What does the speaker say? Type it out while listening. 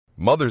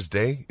Mother's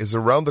Day is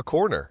around the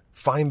corner.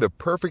 Find the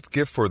perfect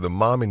gift for the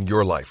mom in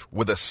your life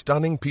with a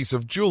stunning piece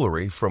of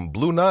jewelry from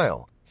Blue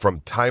Nile.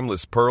 From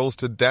timeless pearls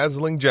to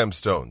dazzling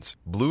gemstones,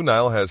 Blue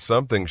Nile has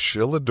something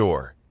she'll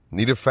adore.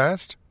 Need it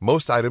fast?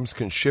 Most items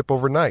can ship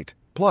overnight.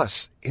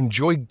 Plus,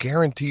 enjoy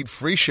guaranteed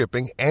free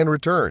shipping and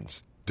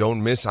returns.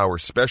 Don't miss our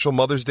special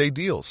Mother's Day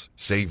deals.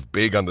 Save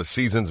big on the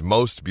season's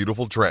most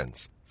beautiful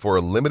trends. For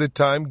a limited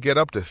time, get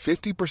up to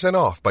 50%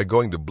 off by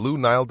going to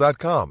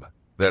BlueNile.com.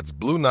 That's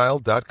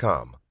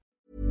BlueNile.com.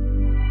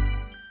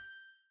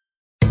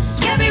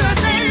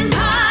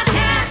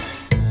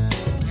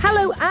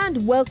 Hello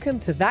and welcome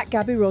to That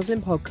Gabby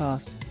Roslin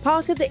podcast,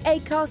 part of the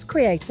Acast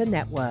Creator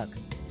Network.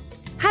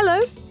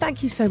 Hello,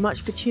 thank you so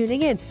much for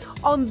tuning in.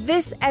 On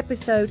this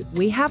episode,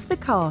 we have the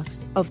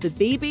cast of the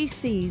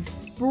BBC's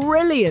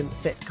brilliant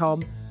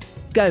sitcom,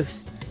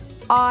 Ghosts.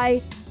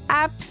 I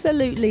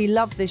absolutely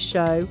love this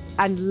show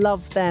and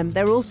love them.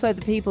 They're also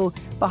the people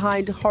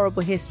behind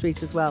Horrible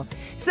Histories as well.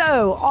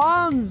 So,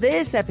 on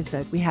this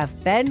episode, we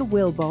have Ben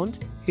Wilbond,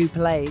 who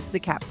plays the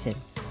captain.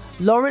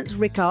 Lawrence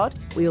Rickard,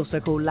 we also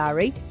call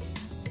Larry.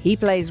 He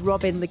plays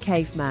Robin the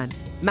caveman.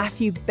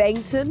 Matthew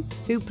Bainton,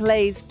 who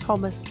plays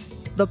Thomas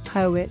the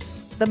poet,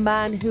 the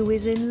man who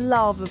is in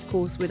love, of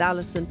course, with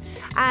Alison.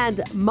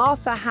 And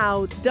Martha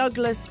Howe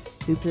Douglas,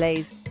 who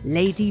plays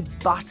Lady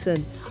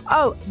Button.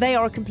 Oh, they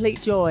are a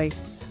complete joy.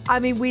 I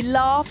mean, we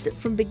laughed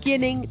from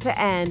beginning to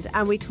end,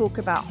 and we talk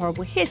about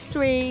Horrible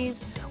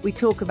Histories, we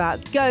talk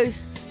about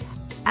ghosts,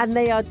 and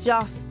they are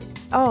just,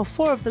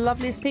 four of the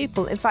loveliest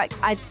people. In fact,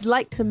 I'd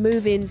like to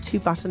move into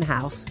Button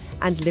House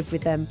and live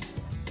with them,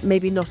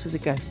 maybe not as a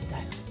ghost, though.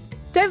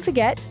 Don't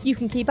forget, you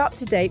can keep up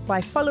to date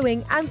by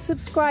following and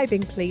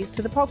subscribing, please,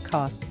 to the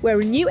podcast, where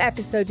a new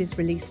episode is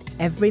released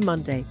every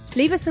Monday.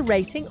 Leave us a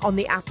rating on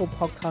the Apple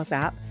Podcast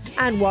app,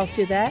 and whilst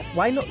you're there,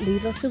 why not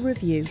leave us a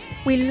review?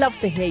 We love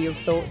to hear your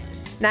thoughts.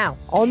 Now,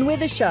 on with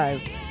the show.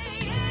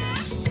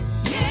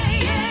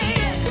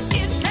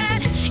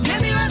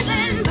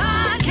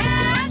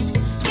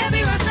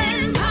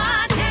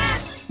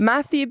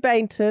 Matthew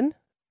Bainton,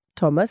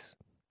 Thomas,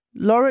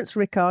 Lawrence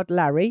Rickard,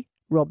 Larry,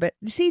 Robert.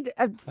 See,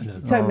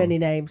 so many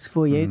names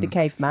for you. The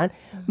caveman.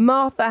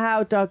 Martha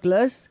Howe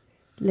Douglas,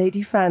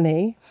 Lady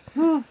Fanny,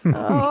 and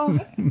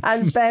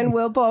Ben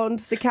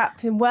Wilbond, the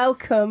captain.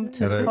 Welcome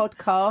to the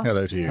podcast.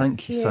 Hello to you.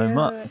 Thank you so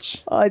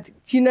much. Do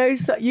you know,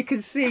 so you can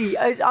see,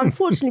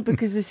 unfortunately,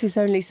 because this is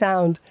only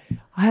sound,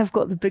 I have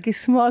got the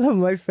biggest smile on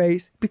my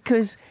face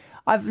because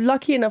I'm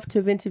lucky enough to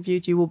have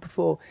interviewed you all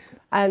before.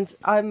 And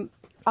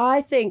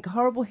I think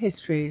Horrible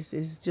Histories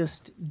is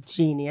just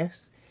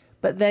genius.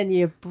 But then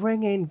you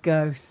bring in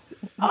ghosts.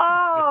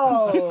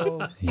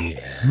 Oh!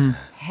 Yeah.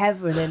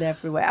 Heaven in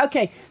everywhere.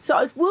 Okay,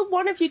 so will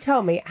one of you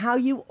tell me how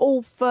you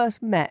all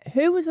first met?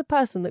 Who was the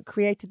person that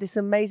created this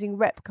amazing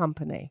rep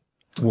company?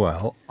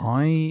 Well,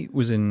 I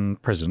was in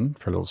prison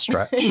for a little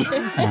stretch.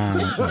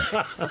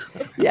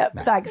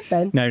 Thanks,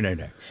 Ben. No.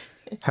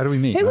 How do we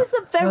meet? What was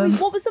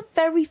the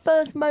very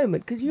first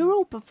moment? Because you're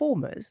all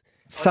performers.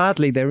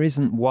 Sadly, there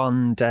isn't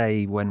one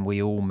day when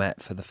we all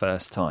met for the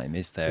first time,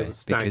 is there?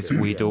 Because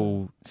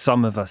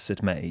some of us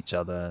had met each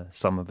other,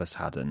 some of us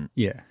hadn't.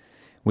 Yeah.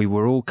 We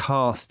were all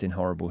cast in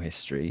Horrible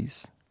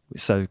Histories,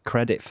 so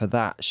credit for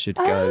that should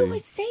go. Oh, I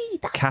see.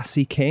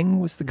 Cassie King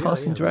was the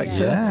casting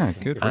director. Yeah,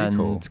 good. And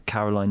cool.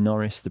 Caroline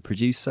Norris, the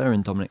producer,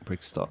 and Dominic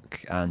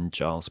Brigstock and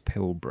Giles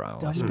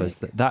Pilbrow. I suppose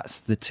that's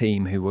the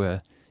team who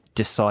were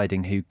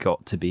deciding who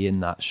got to be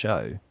in that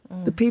show. Some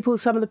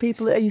of the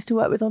people that I used to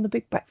work with on The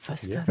Big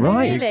Breakfast. Yeah.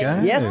 Right.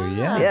 Really?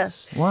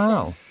 Yes.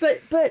 Wow.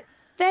 But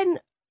then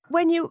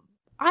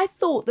I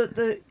thought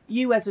that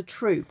you as a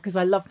troupe, because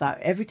I love that,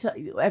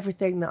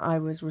 everything that I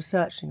was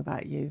researching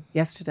about you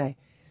yesterday,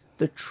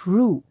 the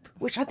troupe,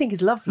 which I think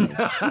is lovely.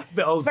 It's a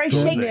bit old very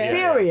school,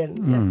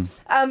 Shakespearean.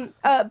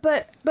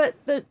 But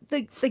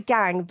the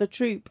gang, the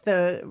troupe,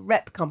 the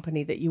rep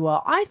company that you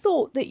are, I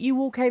thought that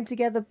you all came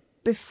together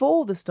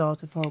before the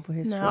start of Horrible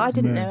History. No, I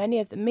didn't know any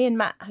of them. Me and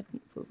Matt,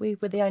 we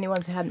were the only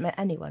ones who hadn't met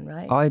anyone,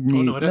 right? I'd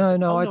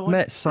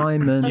met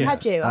Simon.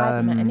 Had you? I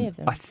hadn't met any of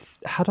them.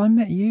 Had I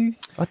met you?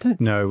 I don't.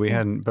 No, we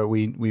hadn't, but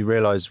we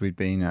realised we'd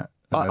been at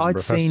I'd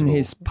seen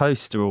his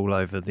poster all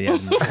over the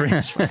Edinburgh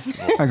Fringe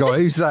Festival. I go,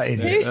 who's that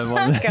idiot? Who's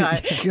that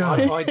guy?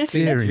 God, I'd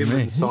seen Jim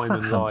and that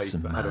Simon live,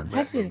 handsome but hadn't man?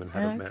 met them and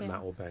hadn't met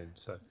Matt or Ben.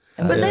 So.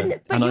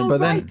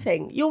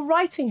 You're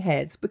writing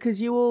heads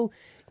because you all,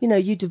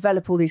 you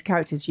develop all these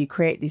characters, you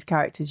create these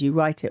characters, you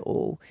write it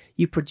all,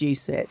 you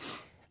produce it.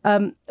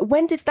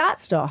 When did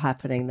that start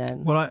happening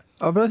then? Well,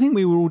 but I think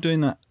we were all doing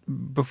that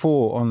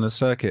before on the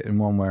circuit in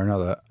one way or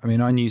another. I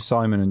mean, I knew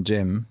Simon and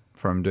Jim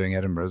from doing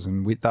Edinburgh's,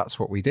 and that's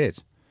what we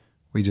did.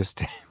 We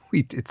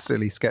did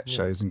silly sketch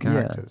shows and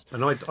characters.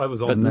 And I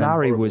was on but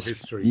Larry Horrible was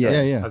Histories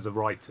as a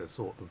writer,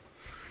 sort of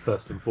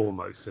first and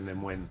foremost, and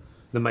then when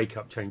the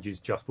makeup changes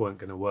just weren't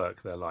going to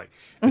work. They're like,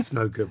 it's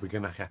no good. We're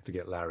going to have to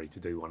get Larry to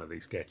do one of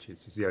these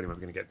sketches. It's the only one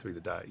we're going to get through the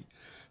day.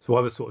 So I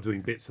was sort of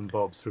doing bits and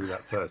bobs through that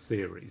first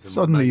series. And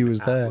suddenly he was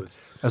there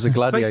as a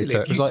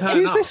gladiator. It was like,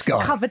 who's this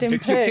guy? Covered in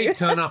poo.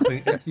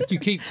 If you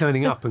keep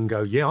turning up and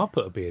go, yeah, I'll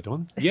put a beard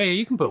on. Yeah,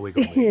 you can put a wig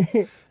on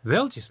me.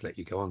 They'll just let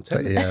you go on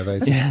telly. Yeah, they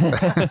just...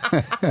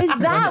 Is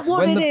that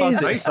what when it the is?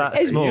 budget's that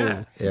small.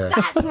 Yeah.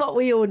 That's what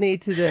we all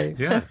need to do.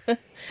 Yeah.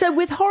 So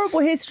with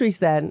Horrible Histories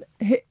then,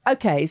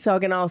 okay, so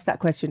I'm going to ask that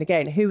question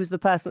again. Who was the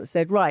person that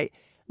said, right,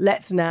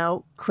 let's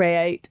now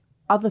create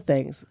other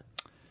things?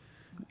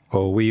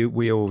 Well,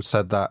 we all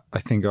said that, I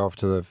think,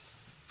 after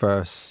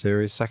the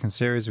second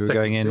series we were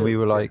going in, we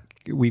were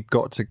like, we've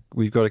got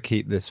to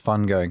keep this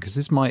fun going, because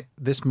this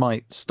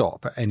might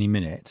stop at any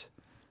minute,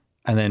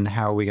 and then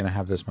how are we going to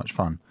have this much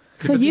fun?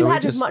 So you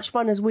had as much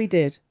fun as we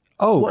did.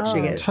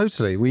 Watching it.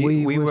 Totally.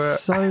 We were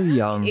so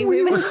young. If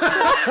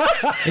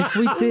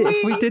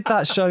we did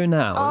that show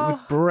now, it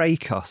would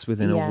break us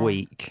within a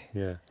week.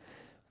 Yeah.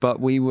 But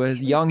we were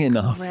young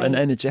enough and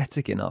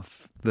energetic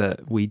enough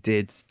that we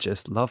did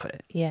just love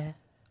it. Yeah.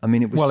 I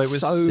mean, it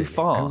was so silly.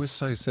 fast. It was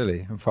so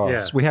silly and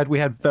fast. Yeah. We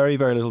had very,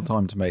 very little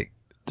time to make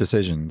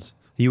decisions.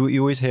 You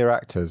always hear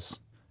actors,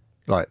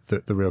 like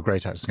the real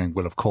great actors, going,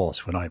 well, of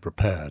course, when I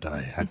prepared,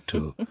 I had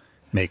to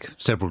make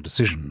several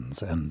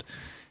decisions. And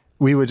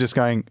we were just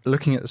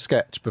looking at the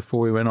sketch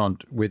before we went on,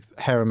 with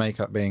hair and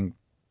makeup being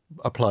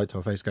applied to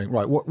our face, going,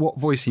 right, what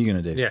voice are you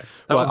going to do? Yeah.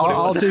 Right,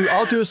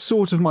 I'll do a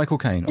sort of Michael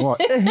Caine. All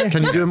right,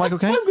 can you do a Michael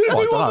Caine? I'm going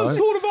to do one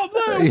sort of up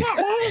there.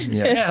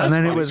 Yeah. And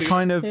then it was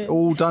kind of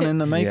all done in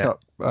the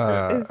makeup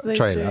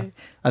trailer. True.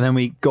 And then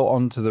we got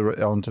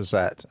onto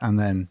set and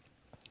then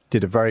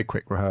did a very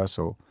quick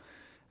rehearsal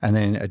and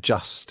then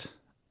adjust,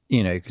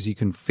 because you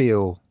can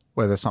feel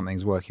whether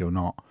something's working or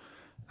not,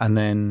 and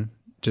then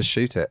just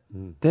shoot it.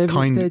 There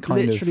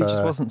literally of,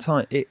 just wasn't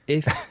time.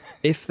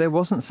 If there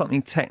wasn't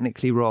something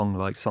technically wrong,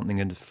 like something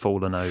had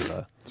fallen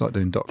over, it's like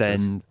doing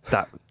Doctors.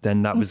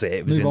 then that was it.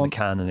 It was in the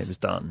can and it was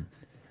done.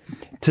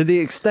 To the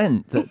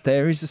extent that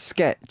there is a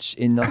sketch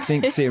in, I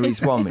think,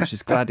 series 1, which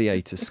is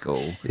Gladiator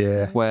School,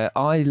 where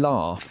I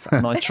laugh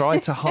and I try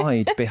to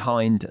hide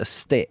behind a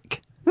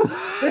stick.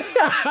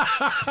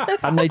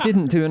 And they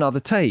didn't do another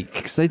take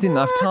because they didn't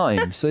have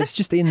time, so it's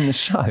just in the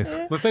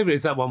show. My favourite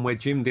is that one where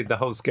Jim did the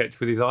whole sketch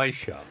with his eyes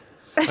shut,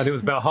 and it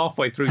was about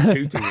halfway through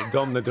shooting it,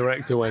 Dom, the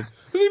director, went,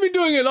 has he been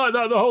doing it like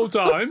that the whole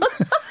time?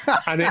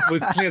 And it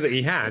was clear that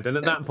he had, and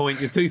at that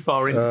point you're too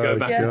far in to go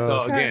back and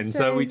start again,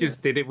 so we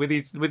just did it with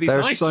his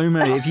There's eyes so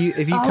many.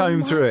 If you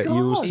comb through it,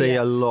 you will see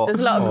a lot There's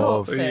a lot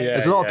of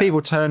there's a lot of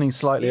people turning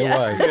slightly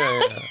away.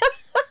 Yeah.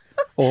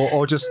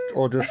 Or just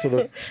sort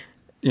of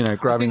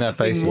grabbing their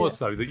faces. The thing was,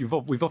 though,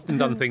 that we've often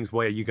done things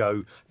where you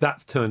go,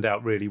 that's turned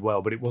out really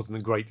well, but it wasn't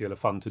a great deal of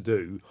fun to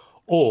do,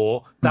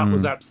 or that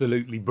was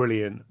absolutely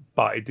brilliant,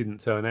 but it didn't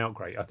turn out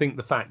great. I think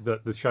the fact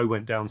that the show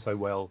went down so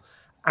well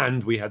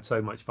and we had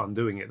so much fun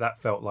doing it, that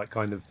felt like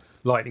kind of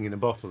lightning in a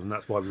bottle, and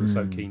that's why we were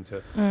so keen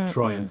to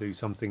try and do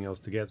something else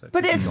together.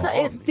 But it's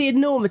the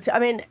enormity. I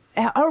mean,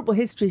 Horrible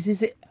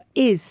Histories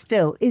is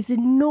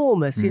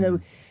enormous.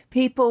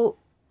 People.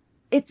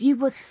 You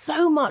were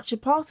so much a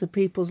part of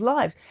people's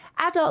lives,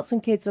 adults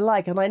and kids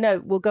alike. And I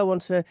know we'll go on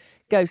to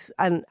Ghosts,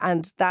 and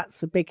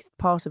that's a big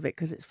part of it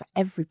because it's for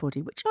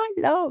everybody, which I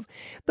love.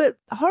 But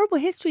Horrible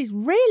Histories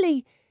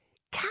really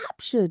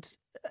captured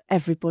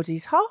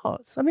everybody's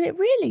hearts. I mean, it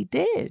really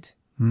did.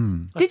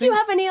 Did you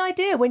have any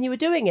idea when you were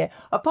doing it,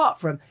 apart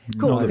from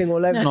coursing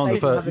all over the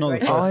place?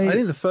 I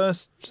think the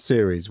first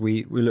series,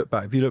 we look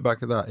back, if you look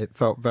back at that, it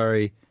felt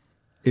it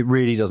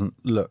really doesn't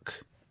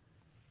look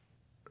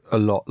a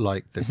lot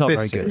like this. It's not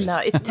very good. No,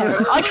 it's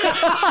terrible.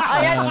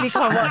 I actually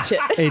can't watch it.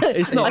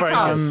 It's not very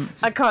good.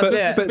 I can't do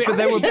it. But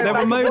there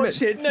were moments.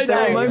 There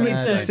were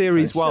moments in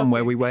series 1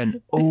 where we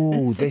went,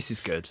 "Oh, this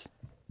is good,"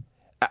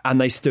 and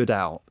they stood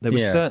out. There were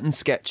certain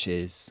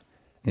sketches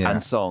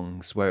and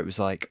songs where it was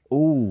like,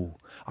 "Oh."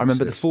 I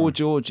remember the Four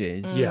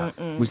Georges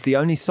was the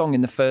only song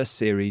in the first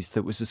series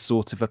that was a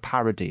sort of a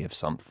parody of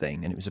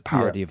something, and it was a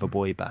parody of a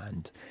boy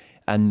band.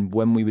 And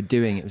when we were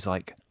doing it, it was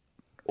like,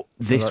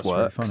 this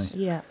works.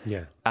 Really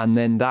yeah. And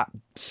then that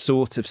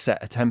sort of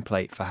set a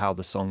template for how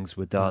the songs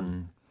were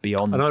done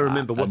beyond that. And I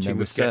remember watching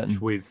the sketch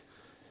with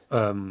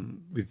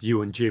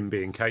you and Jim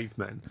being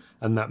cavemen,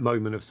 and that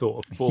moment of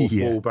sort of fourth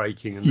wall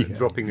breaking and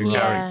dropping a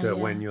character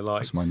when you're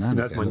like, that's my nan,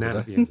 at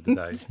the end of the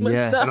day.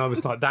 And I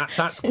was like,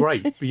 that's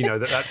great.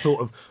 That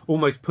sort of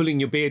almost pulling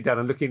your beard down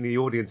and looking at the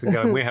audience and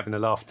going, we're having a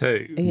laugh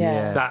too.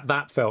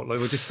 That felt like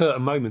there were just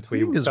certain moments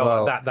where you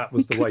felt like that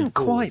was the way forward. I couldn't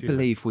quite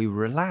believe we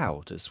were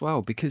allowed as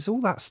well, because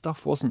all that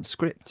stuff wasn't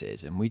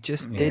scripted and we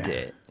just did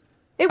it.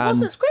 It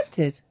wasn't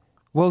scripted.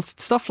 Well,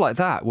 stuff like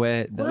that,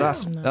 where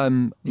that's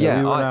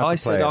I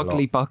said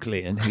ugly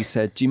bugly, and he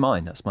said, "Do you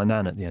mind? That's my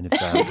nan at the end of the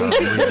day. I'm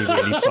really,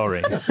 really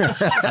sorry."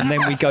 And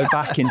then we go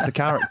back into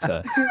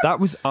character. That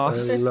was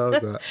us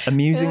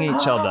amusing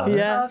each other.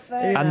 Yeah.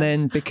 And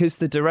then because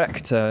the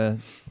director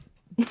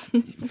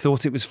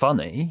thought it was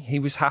funny. He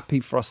was happy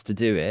for us to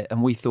do it,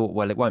 and we thought,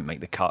 well, it won't make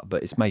the cut,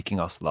 but it's making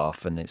us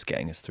laugh and it's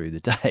getting us through the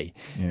day.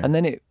 Yeah. And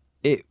then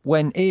it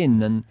went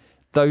in, and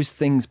those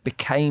things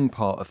became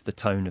part of the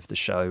tone of the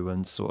show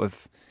and sort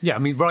of... Yeah, I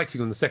mean,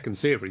 writing on the second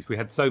series, we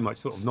had so much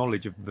sort of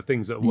knowledge of the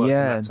things that worked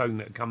and that tone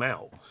that had come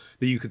out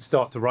that you could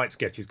start to write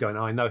sketches going,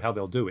 I know how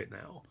they'll do it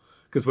now.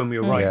 Because when we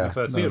were writing the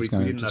first series,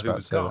 we didn't know who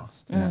was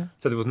cast.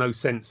 So there was no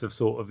sense of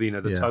sort of, the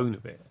tone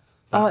of it.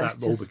 That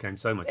all became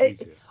so much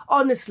easier.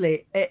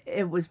 Honestly,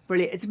 it was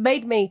brilliant. It's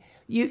made me,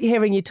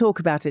 hearing you talk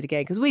about it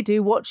again, because we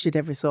do watch it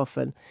every so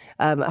often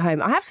at home.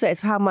 I have to say,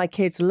 it's how my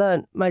kids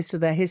learnt most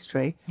of their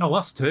history. Oh,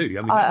 us too.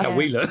 I mean, that's how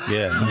we learn.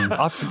 Yeah.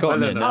 I've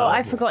forgotten it now. Oh,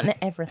 I've forgotten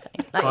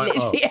everything. Like,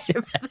 literally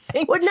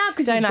everything. Well, now,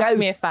 because don't ask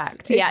me a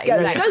fact. Yeah,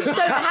 exactly. Ghosts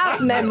don't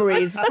have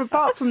memories,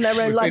 apart from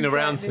their own life. We've been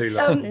around too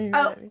long.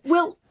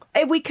 Well,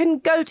 we can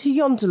go to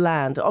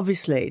Yonderland,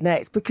 obviously,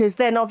 next, because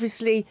then,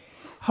 obviously...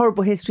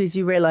 Horrible Histories,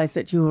 you realise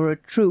that you're a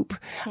troupe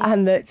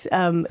and that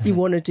you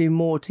want to do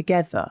more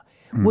together.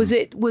 Was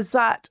it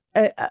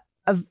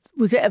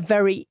a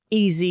very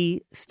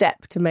easy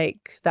step to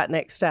make that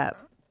next step?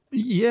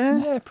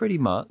 Yeah, pretty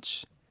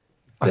much.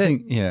 I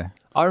think, yeah.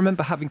 I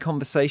remember having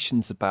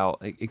conversations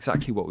about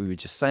exactly what we were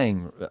just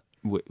saying,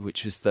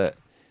 which was that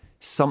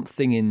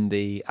something in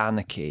the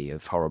anarchy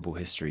of Horrible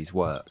Histories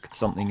worked.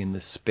 Something in the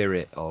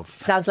spirit of...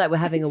 Sounds like we're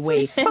having a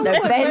wee. Ben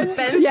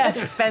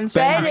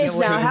is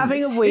now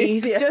having a wee.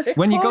 He's just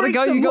when you got to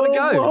go, you got to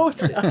go.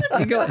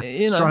 You got,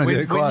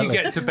 when you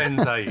get to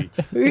Ben's age,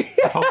 the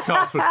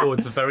podcast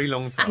records a very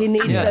long time. He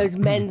needs those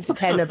men's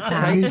tenor packs.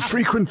 He needs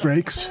frequent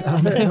breaks.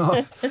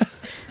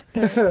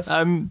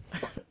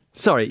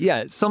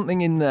 Sorry,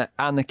 something in the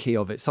anarchy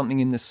of it,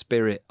 something in the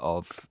spirit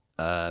of...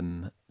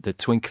 the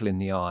twinkle in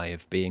the eye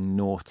of being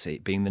naughty,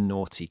 being the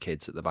naughty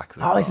kids at the back of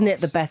the class. Isn't it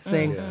the best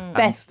thing?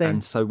 Best thing.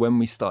 And so when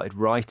we started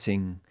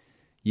writing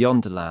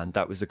Yonderland,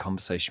 that was a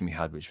conversation we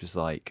had, which was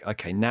like,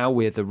 okay, now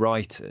we're the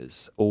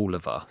writers, all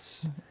of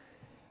us.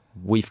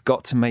 We've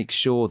got to make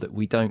sure that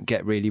we don't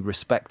get really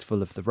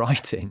respectful of the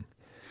writing,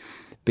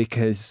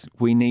 because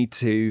we need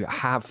to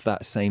have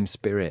that same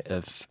spirit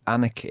of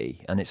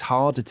anarchy. And it's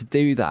harder to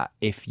do that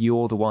if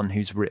you're the one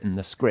who's written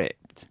the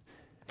script.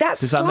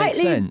 Does that make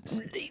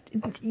sense?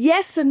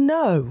 Yes and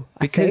no,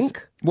 because I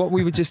think. What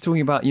we were just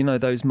talking about,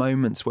 those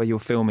moments where you're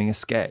filming a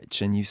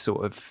sketch and you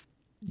sort of,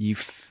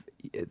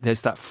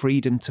 there's that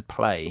freedom to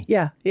play.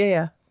 Yeah.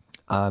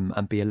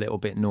 And be a little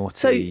bit naughty.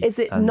 So is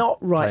it not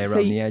right? Play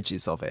around the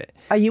edges of it.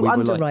 Are you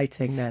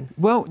underwriting then?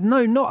 Well,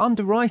 no, not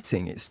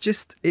underwriting. It's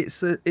just,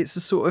 it's a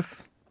sort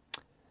of,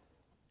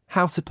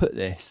 how to put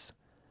this?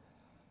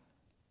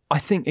 I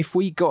think if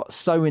we got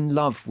so in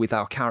love with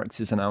our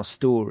characters and our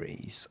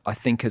stories, I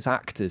think as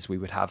actors we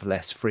would have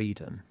less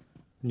freedom.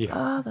 Yeah.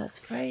 Oh, that's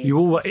very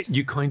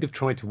you kind of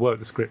try to work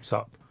the scripts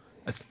up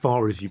as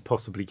far as you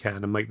possibly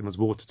can and make them as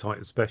watertight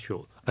as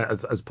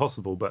as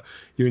possible. But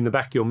you're in the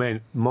back of your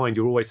mind,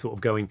 you're always sort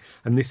of going,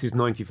 and this is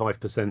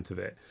 95% of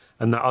it.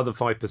 And that other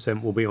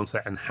 5% will be on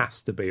set and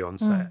has to be on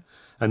set.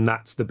 And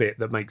that's the bit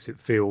that makes it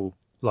feel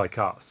like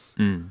us.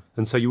 And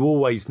so you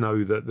always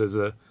know that there's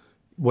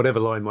whatever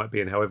line might be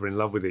and however in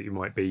love with it you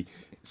might be,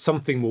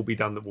 something will be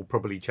done that will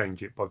probably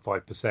change it by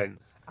 5%,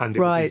 and it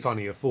will be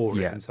funnier for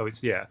it. And so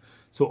it's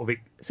sort of it.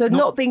 So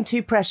not being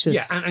too precious.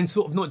 Yeah, and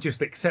sort of not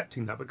just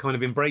accepting that, but kind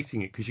of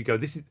embracing it, because you go,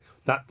 this is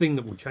that thing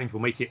that will change,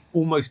 will make it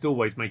almost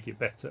always make it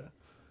better.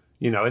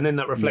 And then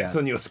that reflects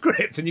on your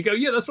script, and you go,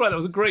 yeah, that's right, that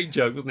was a great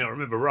joke, wasn't it? I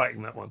remember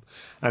writing that one,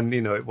 and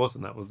it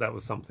wasn't. That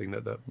was something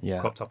that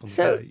cropped up on the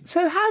day.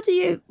 So how do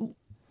you,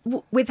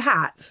 with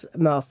hats,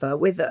 Martha,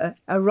 with a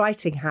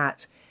writing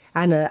hat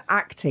and an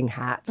acting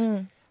hat,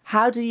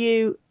 how do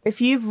you,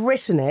 if you've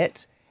written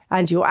it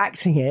and you're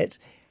acting it,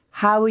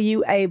 how are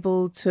you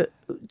able to,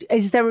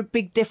 is there a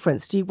big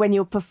difference? When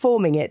you're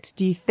performing it,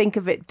 do you think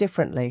of it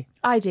differently?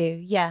 I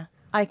do, yeah.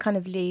 I kind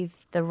of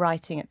leave the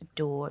writing at the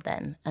door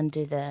then and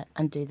do the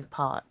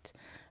part.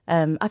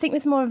 I think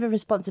there's more of a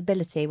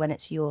responsibility when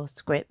it's your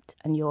script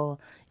and your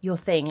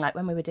thing. Like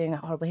when we were doing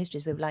Horrible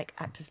Histories, we were like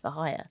actors for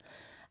hire.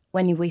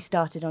 When we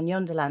started on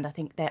Yonderland, I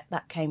think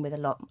that came with a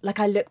lot. Like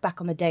I look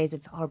back on the days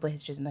of Horrible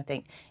Histories and I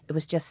think it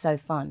was just so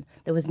fun.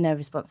 There was no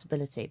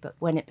responsibility. But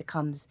when it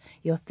becomes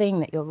your thing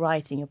that you're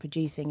writing, you're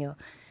producing,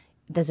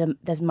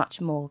 there's much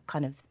more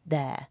kind of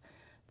there.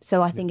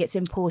 So I think it's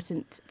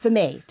important for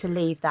me to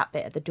leave that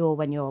bit at the door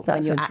when you're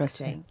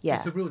acting. Yeah,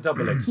 it's a real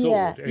double-edged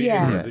sword.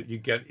 That you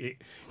get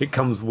it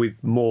comes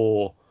with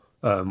more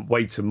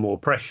weight and more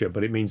pressure,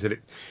 but it means that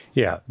it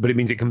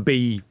can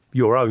be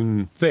your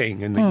own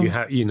thing, and that you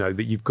have,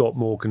 that you've got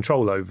more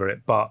control over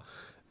it. But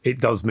it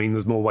does mean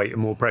there's more weight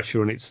and more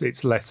pressure, and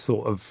it's less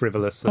sort of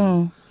frivolous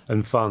and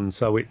fun.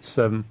 So it's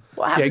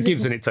it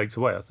gives and it takes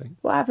away, I think.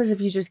 What happens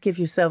if you just give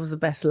yourselves the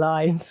best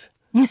lines?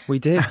 We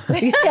did.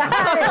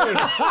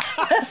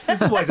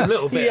 It's always a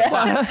little bit.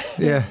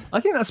 Yeah. I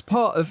think that's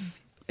part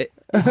of it.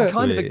 It's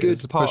kind of a good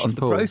part of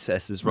the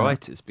process as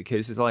writers,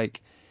 because it's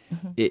like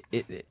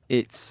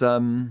it's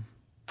I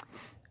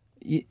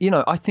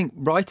think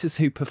writers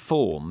who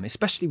perform,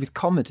 especially with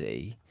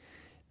comedy,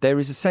 there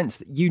is a sense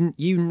that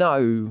you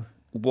know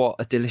what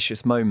a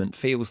delicious moment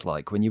feels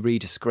like when you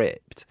read a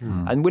script.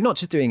 And we're not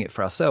just doing it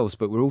for ourselves,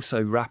 but we're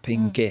also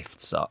wrapping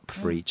gifts up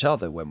for each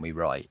other when we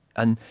write.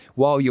 And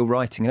while you're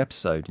writing an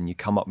episode and you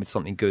come up with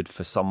something good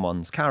for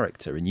someone's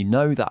character and you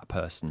know that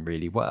person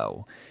really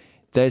well,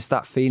 there's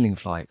that feeling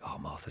of like, oh,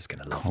 Martha's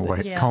going to love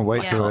this. Can't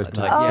wait to like, this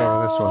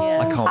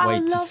one. I can't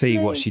wait to see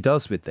what she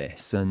does with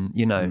this. And,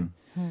 you know,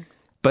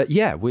 but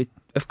yeah,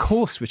 of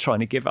course we're trying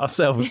to give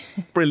ourselves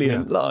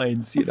brilliant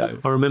lines, you know.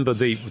 I remember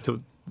the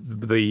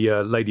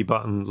Lady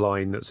Button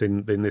line that's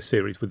in this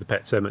series with the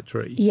Pet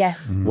Cemetery. Yes.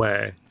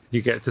 Where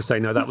you get to say,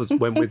 no, that was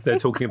when they're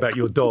talking about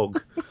your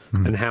dog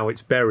and how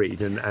it's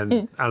buried.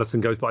 And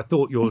Alison goes, but I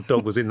thought your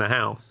dog was in the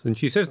house. And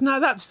she says, no,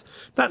 that's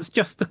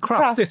just the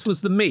crust. This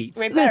was the meat.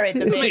 We buried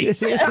the meat.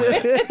 It's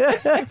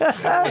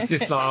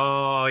just like,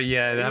 oh,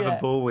 yeah, they have a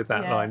ball with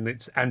that line.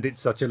 It's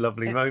such a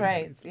lovely moment.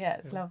 Great. Yeah,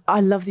 it's lovely. I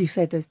love that you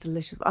said those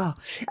delicious.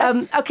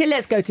 Okay,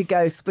 let's go to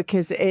Ghosts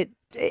because it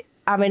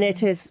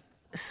is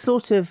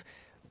sort of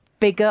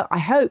bigger. I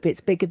hope it's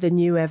bigger than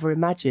you ever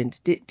imagined.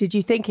 Did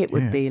you think it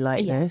would be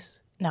like this?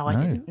 No, I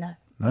didn't. No.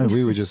 No,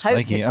 we were just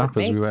making it up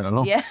as we went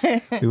along. Yeah.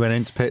 We went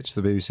in to pitch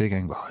the BBC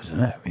going, well, I don't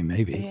know. I mean,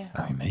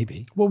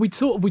 maybe. Well, we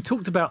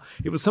talked about,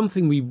 it was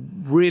something we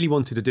really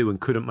wanted to do and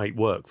couldn't make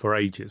work for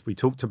ages. We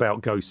talked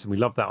about ghosts and we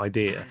loved that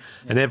idea.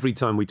 And every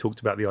time we talked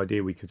about the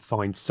idea, we could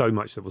find so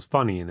much that was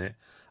funny in it.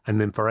 And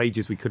then for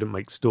ages, we couldn't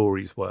make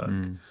stories work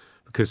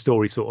because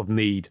stories sort of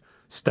need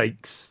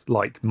stakes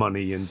like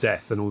money and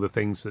death and all the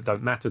things that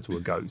don't matter to a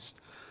ghost.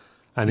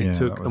 And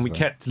we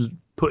kept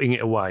putting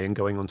it away and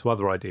going on to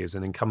other ideas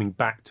and then coming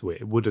back to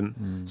it. It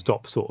wouldn't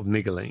stop sort of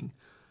niggling.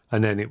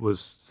 And then it was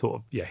sort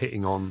of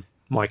hitting on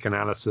Mike and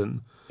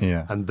Alison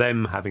and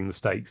them having the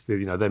stakes,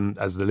 them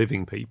as the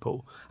living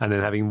people, and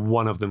then having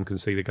one of them can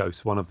see the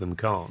ghost, one of them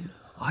can't.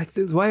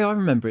 The way I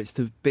remember it's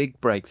the big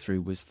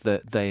breakthrough was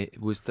that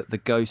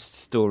the ghost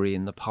story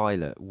in the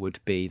pilot would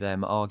be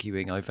them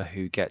arguing over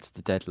who gets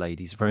the dead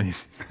lady's room.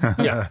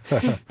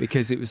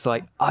 Because it was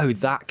like, oh,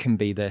 that can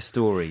be their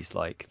stories.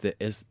 Like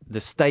the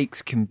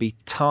stakes can be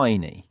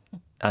tiny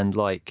and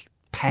like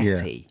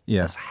petty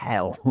as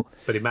hell.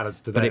 But it matters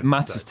to them.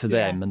 To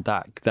them, and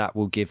that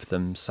will give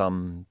them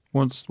some.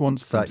 Once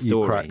that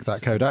you crack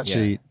that code,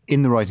 actually,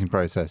 in the writing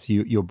process,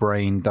 your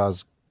brain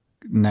does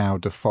now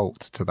default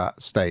to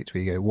that state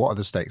where you go, what are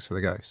the stakes for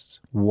the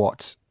ghosts?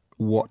 What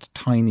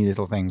tiny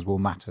little things will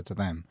matter to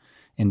them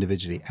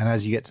individually? And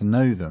as you get to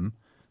know them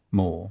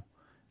more,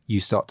 you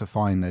start to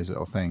find those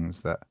little things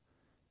that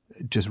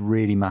just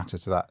really matter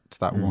to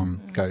that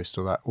one ghost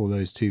or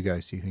those two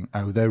ghosts. You think,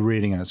 oh, they're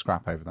really going to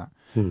scrap over that.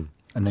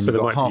 And then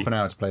you've got half an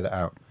hour to play that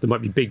out. There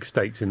might be big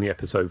stakes in the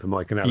episode for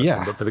Mike and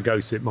Alison, but for the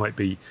ghosts, it might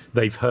be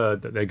they've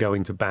heard that they're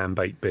going to ban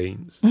baked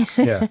beans.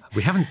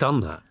 We haven't done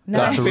that. No.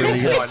 That's a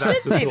really good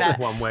that's the sort of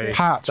one where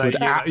Pat would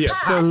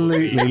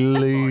absolutely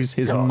lose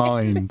his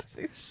mind.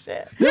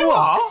 Shit. You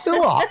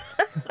what?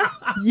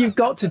 You've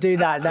got to do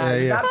that now.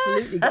 You've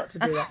absolutely got to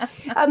do that.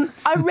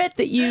 I read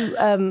that you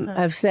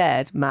have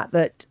said, Matt,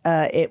 that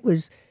there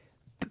was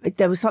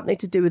something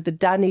to do with the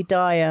Danny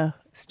Dyer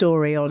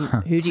story on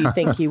Who Do You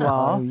Think You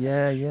Are? Oh,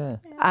 yeah.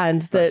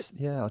 And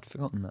I'd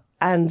forgotten that.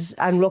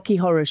 And Rocky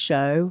Horror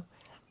Show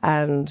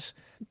and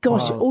all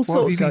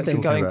sorts of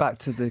things. Going back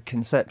to the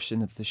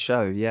conception of the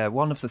show,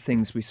 one of the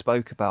things we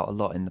spoke about a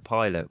lot in the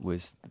pilot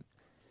was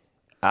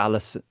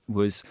Alison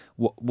was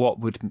what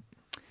would.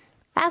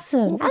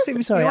 Alison.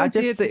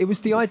 It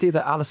was the idea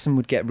that Alison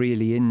would get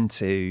really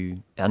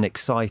into and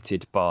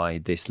excited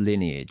by this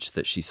lineage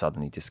that she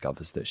suddenly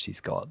discovers that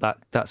she's got.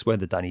 That's where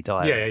the Danny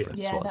Dyer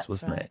reference was,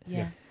 wasn't it?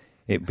 Yeah.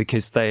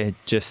 Because they had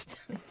just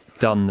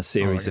done the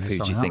series of Who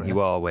Do You Think You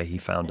Are, where he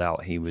found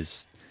out he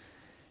was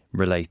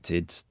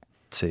related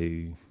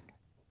to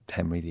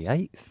Henry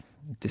VIII.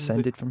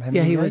 Descended from Henry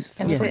VIII? He was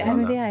Henry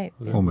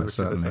VIII. Almost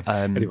certainly.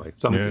 Anyway,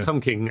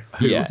 some king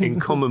who, in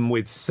common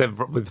with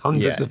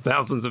hundreds of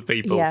thousands of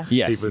people,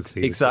 he was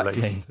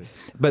exactly.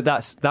 But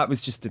that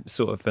was just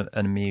sort of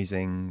an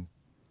amusing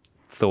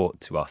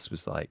thought to us,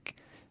 was like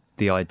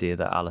the idea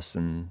that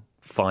Alison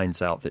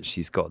finds out that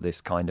she's got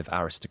this kind of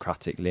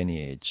aristocratic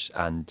lineage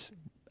and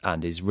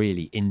is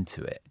really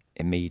into it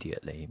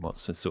immediately,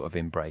 wants to sort of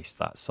embrace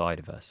that side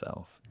of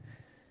herself.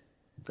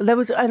 There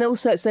was, and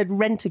also it said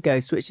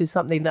Rent-A-Ghost, which is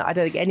something that I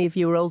don't think any of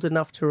you are old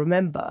enough to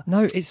remember.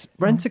 No, it's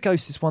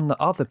Rent-A-Ghost is one that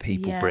other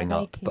people bring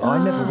up, but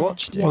I never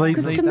watched it.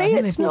 Because to me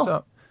it's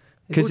not.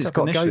 Because it's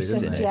got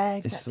ghosts in it. Yeah,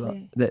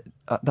 exactly. That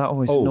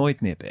always annoyed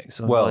me a bit.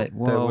 So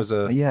there was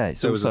a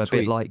it's also a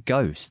bit like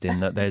Ghost in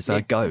that there's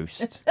a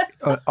ghost.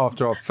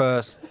 After our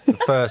first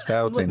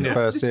outing, the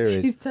first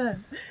series, the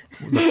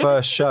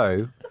first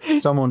show,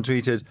 someone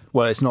tweeted,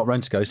 "Well, it's not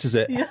Rent-A-Ghost, is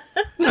it?"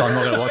 So I'm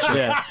not going to watch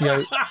it. You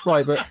go,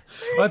 right, but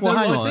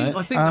hang on.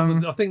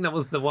 I think that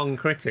was the one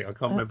critic. I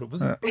can't remember.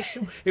 Was it Bush?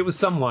 It was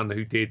someone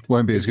who did.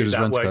 Won't be as good as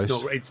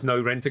Rent-A-Ghost. It's no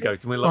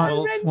Rent-A-Ghost. And we're like,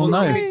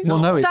 no, it's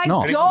not. Thank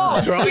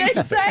God.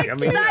 Thank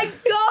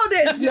God,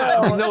 it's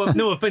not.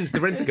 No offence to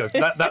Rent-A-Ghost.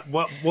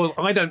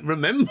 I don't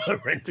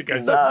remember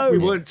Rent-A-Ghost. So we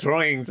weren't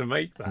trying to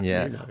make that.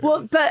 Yeah.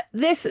 Well, but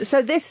this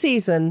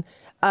season.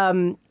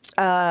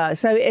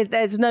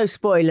 There's no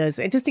spoilers.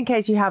 Just in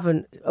case you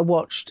haven't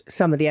watched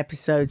some of the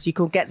episodes, you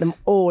can get them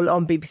all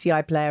on BBC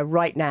iPlayer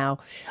right now.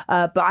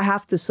 But I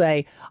have to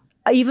say,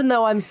 even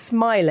though I'm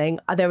smiling,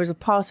 there is a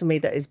part of me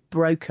that is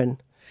broken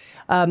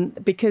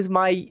because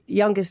my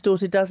youngest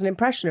daughter does an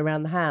impression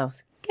around the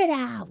house. Get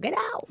out,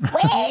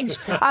 witch!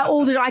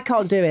 I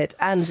can't do it,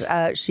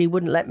 and she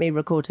wouldn't let me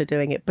record her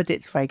doing it, but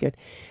it's very good.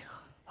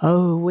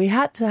 Oh, we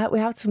had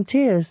some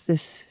tears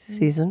this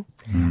season,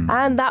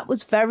 and that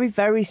was very,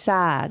 very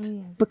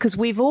sad because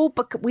we all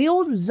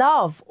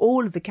love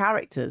all of the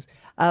characters.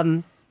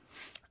 I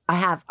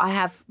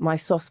have my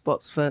soft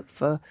spots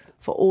for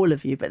all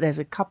of you, but there's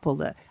a couple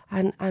that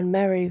and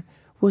Mary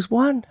was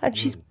one, and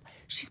she's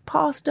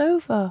passed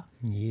over.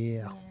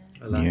 Yeah.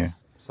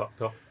 Alas,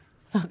 sucked off.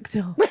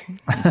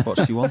 That's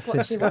what she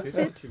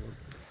wanted.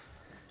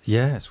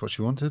 Yeah, it's what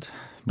she wanted.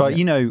 But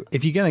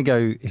if you're going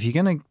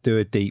to do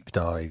a deep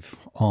dive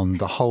on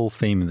the whole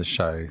theme of the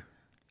show,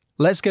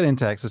 let's get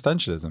into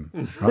existentialism,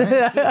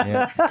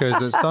 right?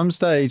 Because at some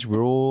stage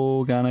we're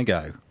all going to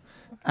go,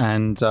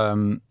 and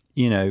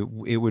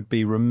it would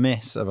be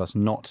remiss of us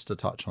not to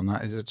touch on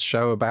that. It's a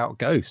show about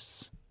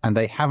ghosts, and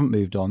they haven't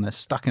moved on. They're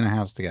stuck in a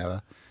house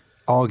together,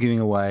 arguing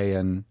away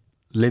and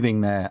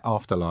living their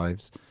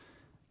afterlives.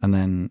 And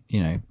then,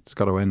 it's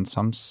got to end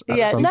some stage.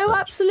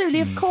 Absolutely,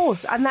 of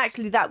course. And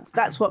actually,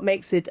 that's what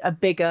makes it a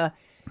bigger,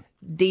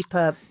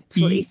 deeper,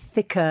 sort of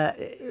thicker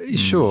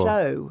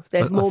show.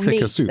 There's more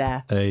meat soup,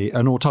 there.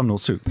 An autumnal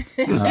soup.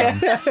 But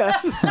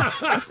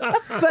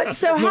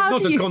so how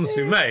not do you... Not a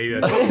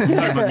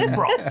consommé,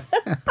 broth.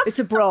 It's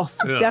a broth,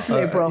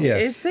 definitely a broth.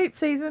 Yes. It's soup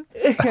season.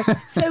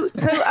 So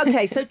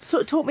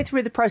talk me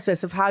through the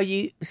process of how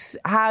you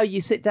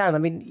sit down. I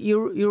mean,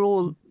 you're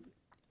all...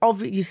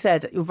 You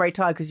said you're very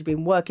tired because you've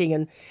been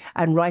working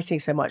and writing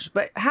so much.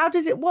 But how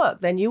does it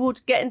work then? You all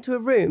get into a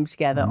room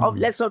together.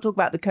 Let's not talk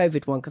about the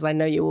COVID one because I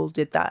know you all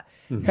did that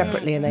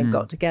separately and then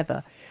got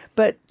together.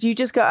 But do you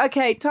just go,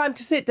 okay, time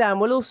to sit down.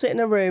 We'll all sit in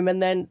a room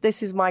and then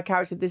this is my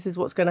character. This is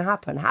what's going to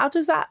happen. How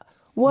does that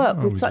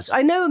work with such...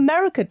 I know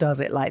America does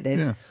it like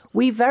this. Yeah.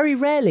 We very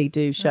rarely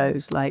do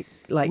shows like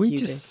we you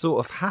just do.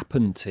 Sort of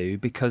happen to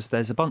because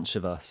there's a bunch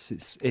of us.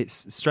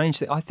 It's strange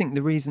that I think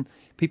the reason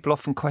people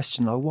often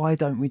question, why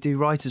don't we do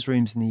writers'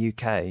 rooms in the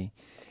UK?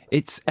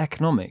 It's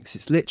economics.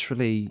 It's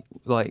literally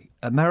like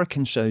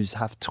American shows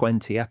have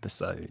 20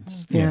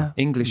 episodes. Yeah.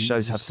 English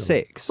shows have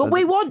 6. But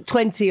we want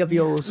 20 of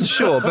yours.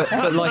 Sure, but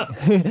like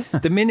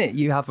the minute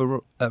you have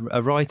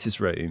a writer's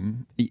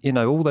room,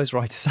 all those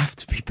writers have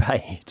to be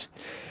paid.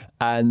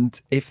 And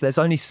if there's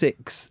only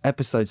 6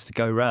 episodes to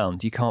go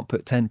round, you can't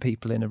put 10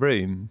 people in a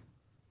room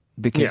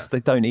because they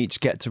don't each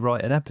get to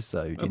write an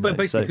episode. But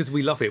basically, because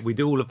we love it, we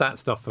do all of that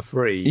stuff for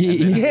free.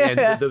 And then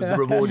at the end, the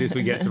reward is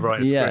we get to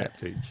write a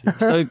script each.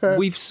 So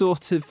we've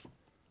sort of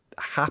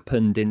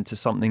happened into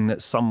something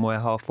that's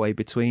somewhere halfway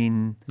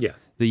between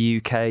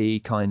the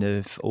UK kind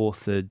of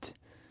authored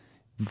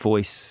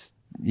voice,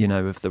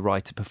 of the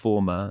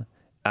writer-performer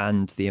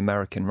and the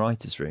American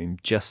writers' room,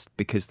 just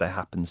because there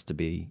happens to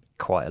be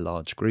quite a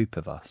large group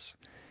of us.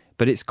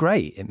 But it's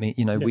great. I mean,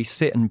 we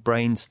sit and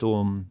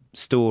brainstorm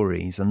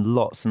stories and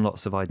lots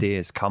of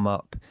ideas come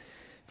up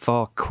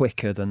far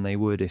quicker than they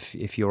would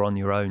if you're on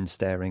your own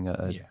staring at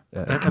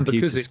a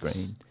computer because screen.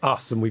 It's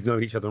us and we've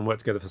known each other and worked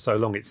together for so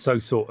long, it's so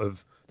sort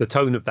of... The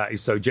tone of that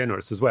is so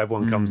generous as well.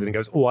 Everyone comes in and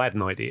goes, I had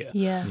an idea.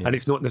 Yeah. And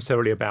it's not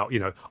necessarily about,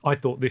 I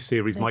thought this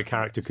series, my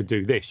character could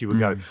do this. You would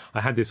go, I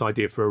had this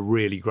idea for a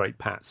really great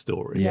Pat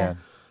story. Yeah.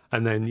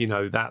 And then,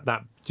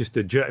 that just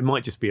it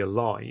might just be a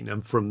line.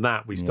 And from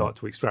that, we start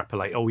to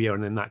extrapolate,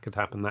 and then that could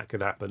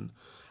happen.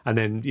 And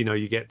then,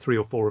 you get 3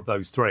 or 4 of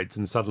those threads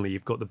and suddenly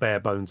you've got the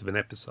bare bones of an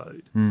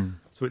episode.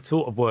 So it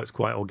sort of works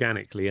quite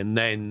organically. And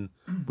then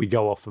we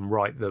go off and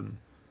write them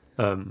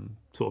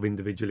sort of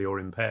individually or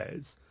in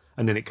pairs.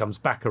 And then it comes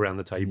back around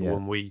the table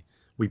and we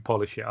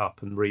polish it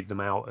up and read them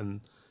out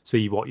and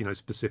see what,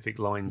 specific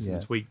lines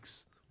and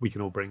tweaks we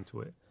can all bring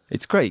to it.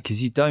 It's great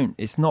because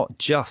it's not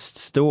just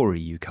story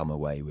you come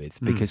away with,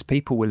 because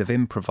people will have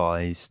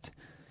improvised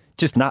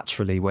just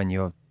naturally when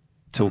you're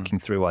talking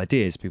through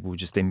ideas. People will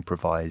just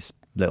improvise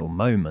little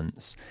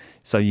moments.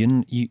 So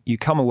you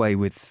come away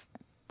with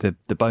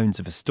the bones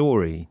of a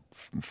story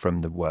from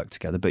the work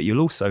together, but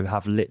you'll also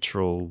have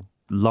literal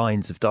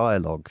lines of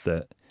dialogue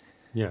that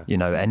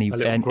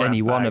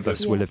any one of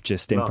us will have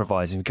just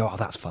improvised and go,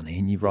 that's funny,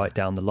 and you write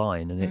down the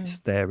line and it's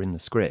there in the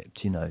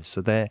script,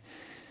 So they're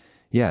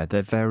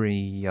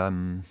very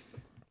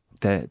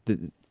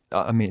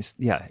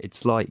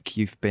it's like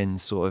you've been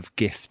sort of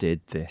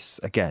gifted this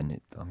again.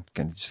 I'm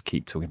going to just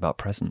keep talking about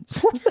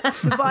presents.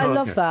 But I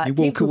love that. You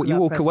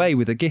walk away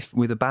with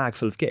a bag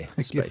full of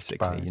gifts,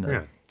 basically.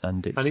 Yeah.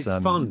 And it's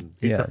fun.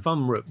 It's a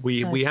fun room.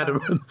 We had a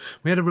room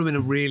in a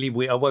really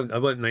weird... I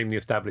won't name the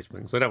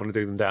establishment because I don't want to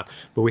do them down.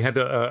 But we had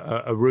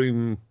a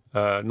room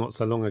not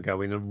so long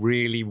ago in a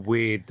really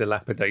weird,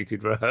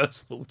 dilapidated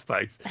rehearsal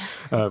space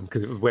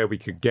because it was where we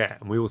could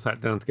get, and we all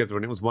sat down together.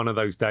 And it was one of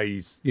those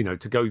days,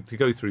 to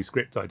go through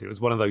script idea. It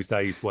was one of those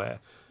days where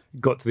it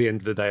got to the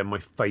end of the day and my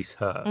face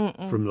hurt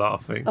from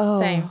laughing.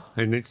 Same.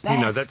 And it's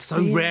that's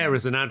so rare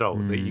as an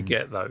adult that you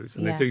get those,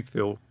 and I do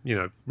feel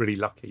really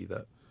lucky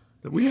that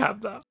we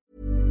have that.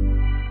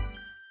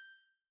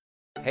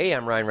 Hey,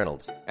 I'm Ryan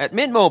Reynolds. At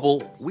Mint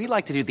Mobile, we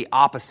like to do the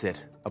opposite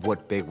of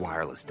what Big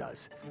Wireless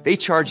does. They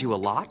charge you a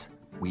lot,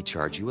 we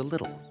charge you a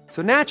little.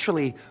 So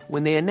naturally,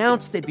 when they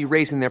announced they'd be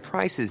raising their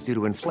prices due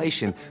to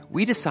inflation,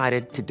 we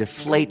decided to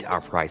deflate our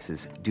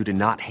prices due to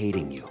not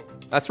hating you.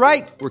 That's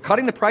right. We're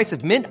cutting the price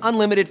of Mint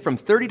Unlimited from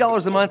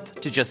 $30 a month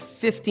to just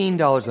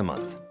 $15 a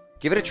month.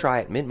 Give it a try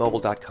at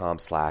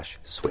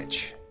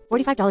mintmobile.com/switch.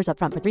 $45 up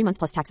front for 3 months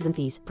plus taxes and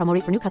fees. Promo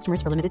rate for new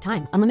customers for limited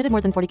time. Unlimited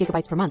more than 40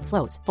 gigabytes per month.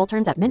 Slows full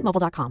terms at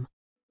mintmobile.com.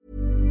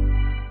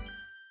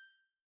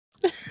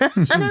 Do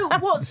you know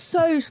what's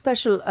so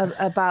special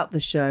about the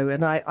show?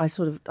 And I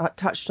sort of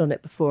touched on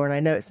it before, and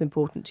I know it's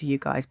important to you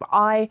guys, but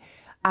I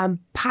am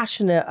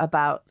passionate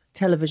about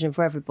television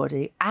for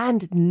everybody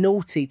and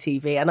naughty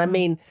TV. And I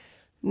mean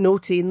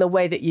naughty in the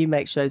way that you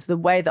make shows, the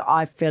way that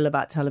I feel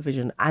about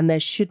television. And there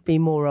should be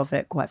more of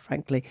it, quite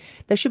frankly.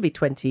 There should be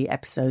 20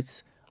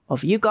 episodes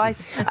of you guys.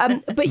 But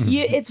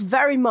it's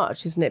very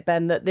much, isn't it,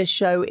 Ben, that this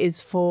show is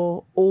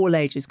for all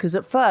ages? Because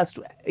at first,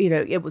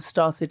 it was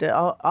started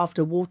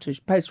after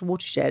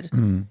post-Watershed.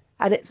 And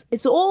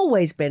it's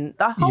always been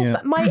the whole.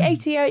 My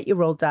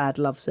 88-year-old dad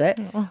loves it.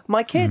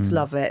 My kids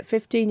love it.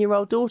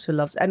 15-year-old daughter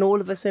loves it, and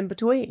all of us in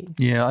between.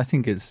 Yeah, I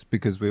think it's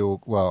because we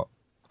all. Well,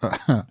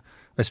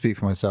 I speak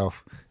for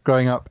myself.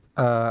 Growing up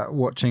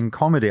watching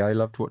comedy, I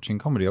loved watching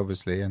comedy,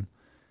 obviously, and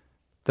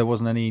there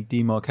wasn't any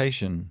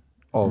demarcation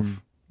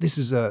of this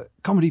is a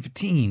comedy for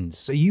teens,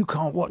 so you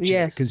can't watch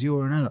it because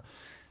you're an adult.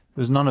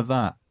 There was none of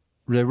that.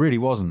 There really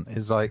wasn't.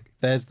 It's like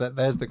there's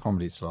the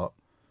comedy slot.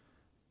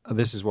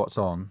 This is what's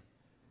on.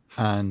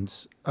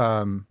 And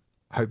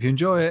hope you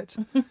enjoy it.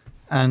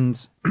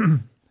 And,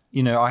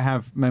 I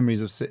have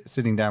memories of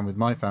sitting down with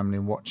my family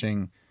and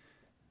watching,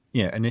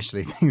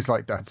 initially things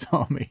like Dad's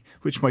Army,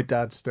 which my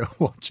dad still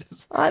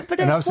watches. But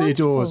and absolutely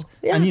adores.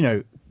 Yeah.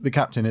 And, the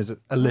captain is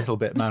a little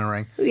bit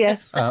Mannering.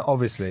 Yes.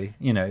 Obviously,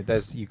 you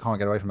can't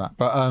get away from that.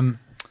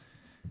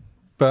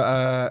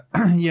 But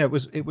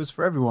it was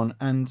for everyone.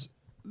 And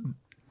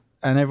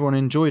everyone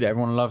enjoyed it.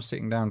 Everyone loved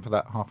sitting down for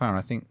that half hour. And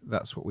I think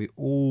that's what we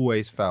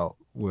always felt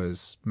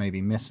was maybe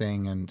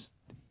missing, and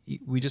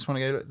we just want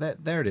to go,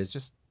 there it is,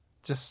 just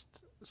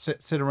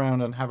sit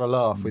around and have a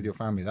laugh with your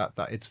family. That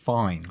it's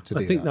fine to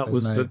do. I think that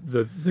was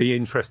the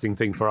interesting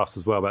thing for us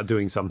as well about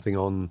doing something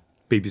on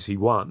BBC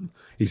One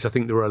is I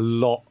think there are a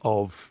lot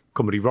of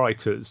comedy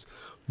writers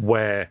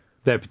where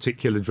their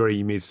particular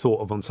dream is sort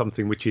of on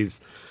something which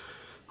is,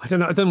 I don't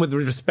know whether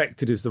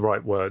respected is the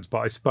right word, but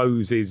I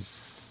suppose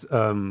is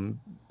can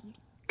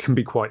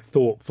be quite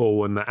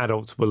thoughtful and that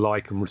adults will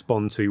like and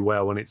respond to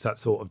well, and it's that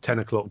sort of 10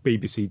 o'clock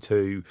BBC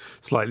Two,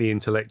 slightly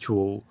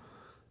intellectual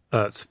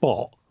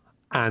spot,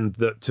 and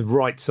that to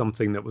write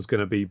something that was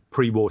going to be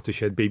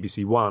pre-Watershed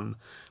BBC One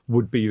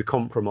would be the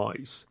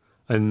compromise.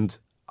 And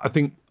I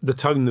think the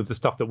tone of the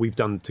stuff that we've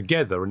done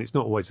together, and it's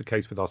not always the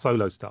case with our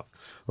solo stuff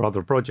or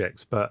other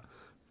projects, but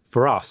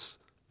for us,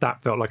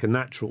 that felt like a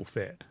natural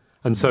fit.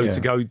 And so to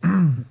go,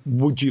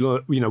 what do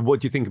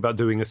you think about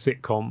doing a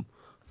sitcom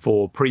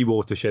for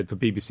pre-Watershed for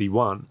BBC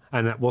One?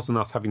 And that wasn't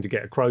us having to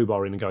get a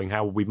crowbar in and going,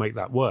 how will we make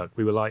that work?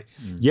 We were like,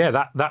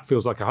 that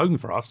feels like a home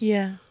for us.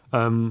 Yeah.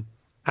 And,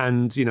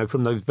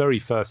 from those very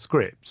first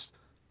scripts,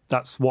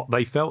 that's what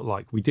they felt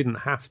like. We didn't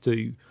have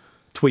to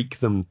tweak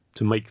them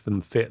to make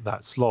them fit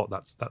that slot.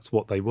 That's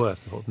what they were.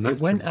 It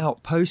went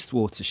out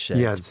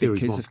post-Watershed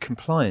because of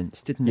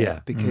compliance, didn't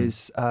it?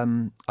 Because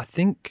I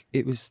think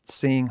it was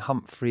seeing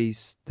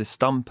the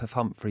stump of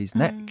Humphrey's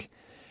neck,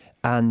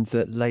 and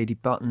that Lady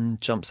Button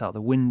jumps out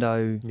the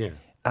window,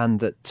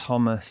 and that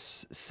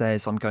Thomas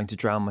says, "I'm going to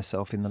drown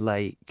myself in the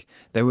lake."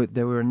 There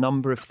were a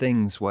number of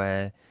things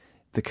where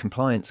the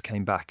compliance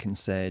came back and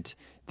said,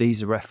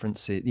 these are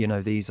references,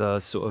 these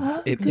are sort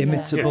of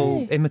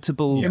imitable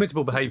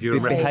behaviour.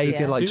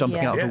 Behaviour like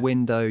jumping out of a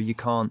window. You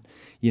can't,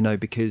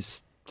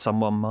 because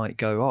someone might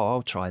go, "Oh,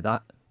 I'll try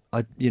that."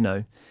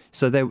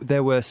 So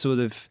there were sort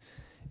of,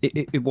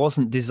 it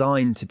wasn't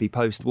designed to be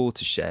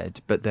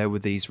post-Watershed, but there were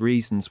these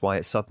reasons why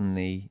it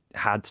suddenly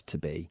had to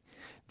be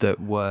that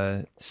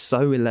were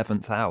so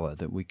 11th hour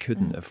that we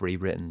couldn't have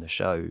rewritten the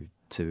show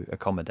to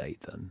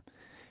accommodate them.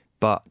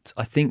 But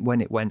I think when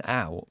it went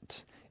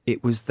out,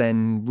 it was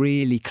then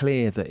really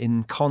clear that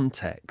in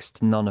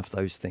context, none of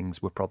those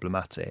things were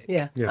problematic.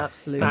 Yeah.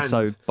 Absolutely. And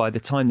so by the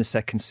time the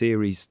second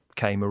series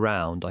came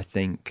around, I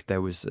think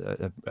there was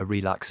a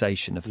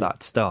relaxation of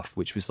that stuff,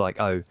 which was like,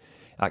 oh,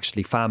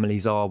 actually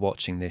families are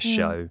watching this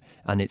show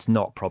and it's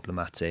not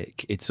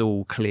problematic. It's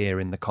all clear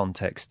in the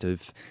context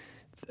of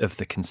of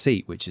the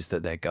conceit, which is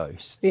that they're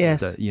ghosts.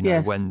 Yes, That,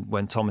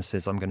 when Thomas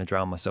says, "I'm going to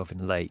drown myself in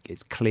a lake,"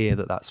 it's clear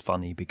that that's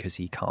funny because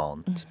he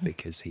can't,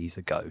 because he's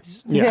a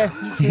ghost. Yeah.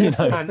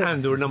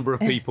 And there were a number of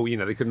people,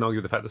 they couldn't argue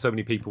with the fact that so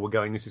many people were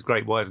going, "This is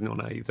great, why isn't it on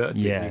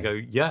 8:30?" Yeah. And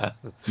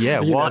you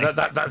go, why?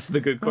 That's the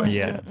good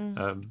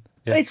question.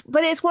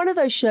 But it's one of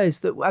those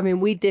shows that,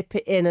 we dip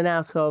it in and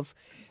out of.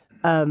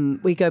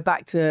 We go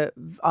back to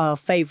our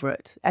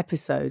favourite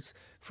episodes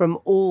from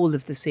all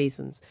of the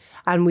seasons.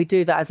 And we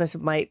do that, as I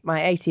said, my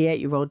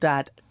 88-year-old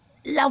dad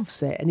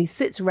loves it. And he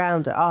sits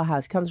around at our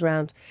house, comes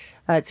around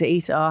to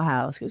eat at our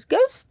house. He goes,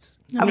 "Ghosts."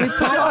 And we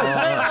put it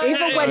on,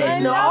 even when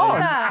it's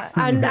not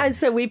on. And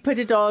so we put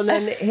it on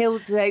and he'll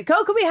say,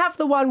 "Oh, can we have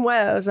the one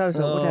where..." So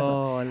whatever.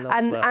 I love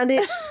and that. And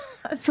it's,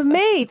 for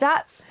me,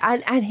 that's...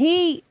 And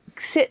he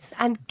sits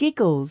and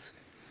giggles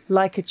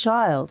like a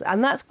child,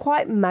 and that's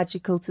quite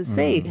magical to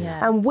see.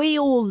 And we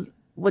all,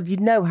 you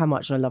know how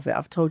much I love it.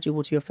 I've told you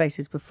all to your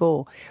faces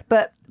before,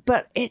 but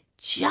it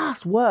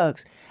just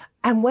works.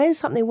 And when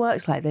something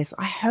works like this,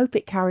 I hope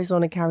it carries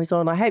on and carries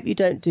on. I hope you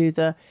don't do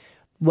the,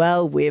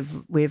 "Well,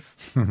 we've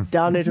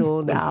done it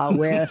all now.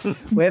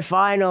 We're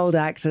fine old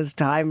actors.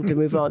 Time to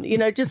move on."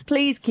 Just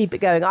please keep it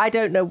going. I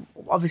don't know,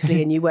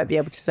 obviously, and you won't be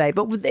able to say,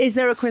 but is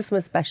there a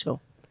Christmas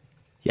special?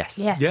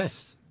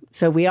 Yes.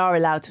 So we are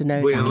allowed to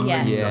know.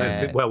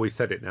 Well, we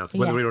said it now. So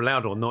whether we're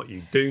allowed or not,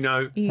 you do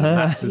know.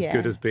 That's as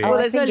good as being. Well,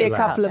 it's only a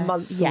couple of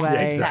months away. Yeah,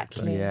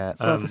 exactly. Yeah.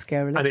 Rather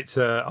scarily. And it's,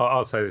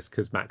 I'll say this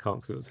because Matt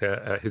can't, because it was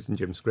here, his and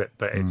Jim's script,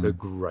 but it's a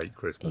great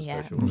Christmas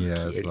special.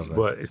 Yeah, it's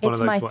lovely. It's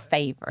my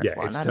favourite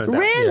one. It's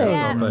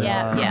Really?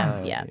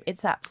 Yeah.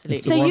 It's absolutely.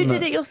 So you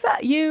did it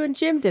yourself? You and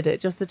Jim did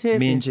it, just the two of you?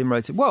 Me and Jim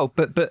wrote it. Well,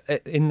 but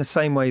in the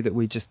same way that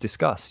we just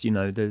discussed,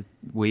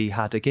 we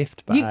had a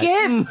gift bag. You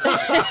gift.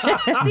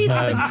 These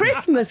are the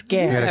Christmas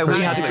gifts.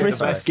 We had a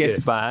Christmas gift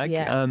gift. bag.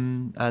 Yeah.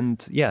 And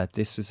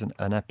this is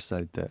an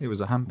episode that It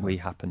was a hamper. we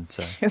happened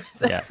to.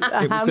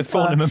 It was a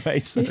Fortnum and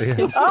Mason.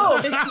 Oh,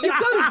 you're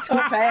going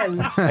top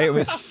end. It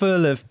was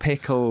full of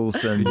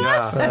pickles and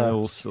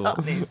all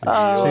sorts. 2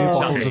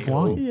 bottles of Chutney.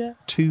 wine. Yeah.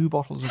 2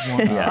 bottles of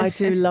wine. I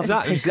do love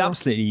That was pickle.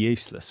 absolutely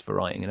useless for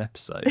writing an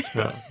episode.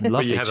 But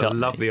Lovely you had chutney.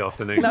 a lovely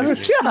afternoon.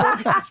 didn't you?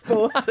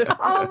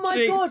 Oh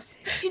my God!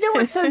 Do you know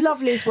what's so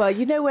lovely as well?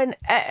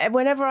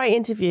 Whenever I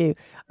interview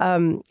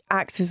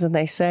actors and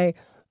they say,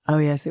 "Oh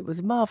yes, it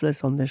was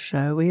marvellous on this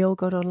show. We all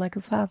got on like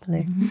a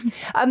family."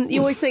 You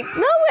always think,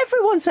 no,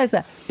 everyone says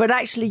that, but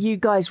actually, you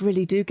guys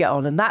really do get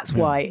on, and that's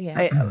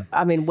why.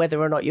 I mean,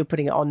 whether or not you're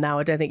putting it on now,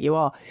 I don't think you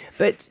are,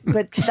 but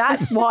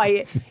that's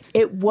why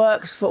it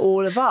works for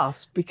all of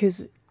us,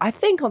 because I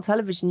think on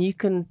television you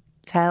can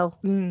tell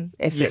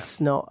if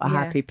it's not a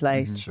happy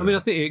place. I mean, I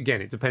think,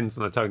 again, it depends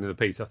on the tone of the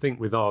piece. I think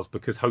with ours,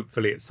 because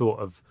hopefully it's sort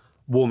of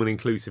warm and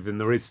inclusive, and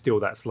there is still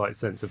that slight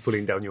sense of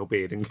pulling down your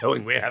beard and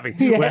going, we're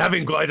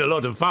having quite a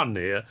lot of fun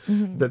here,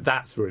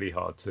 that's really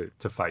hard to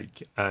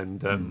fake.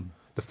 And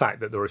the fact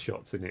that there are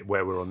shots in it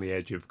where we're on the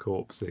edge of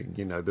corpsing,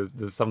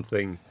 there's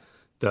something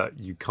that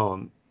you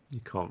can't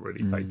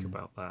really fake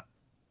about that.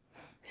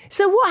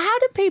 So how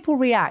do people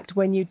react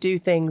when you do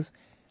things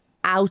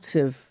out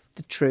of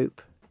the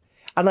troupe?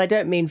 And I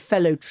don't mean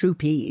fellow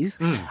troupees.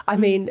 I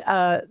mean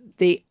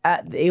the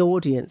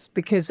audience,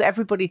 because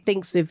everybody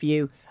thinks of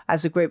you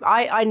as a group.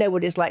 I know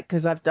what it's like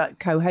because I've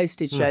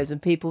co-hosted shows,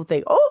 and people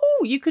think, "Oh,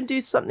 you can do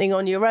something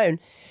on your own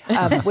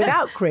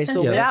without Chris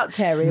or without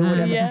Terry or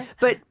whatever." Yeah.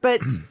 But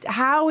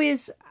how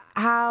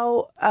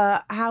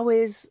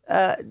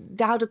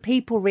do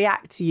people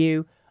react to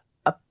you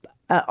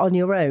on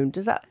your own?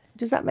 Does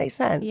that make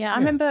sense? Yeah, I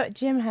remember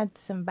Jim had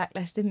some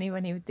backlash, didn't he,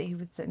 when he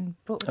was in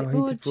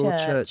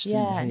Broadchurch? didn't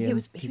And he? he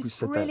was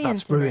said brilliant.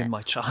 that's in ruined it.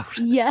 my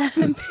childhood. Yeah,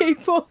 and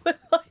people were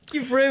like,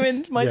 "You've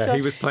ruined my child."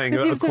 He was playing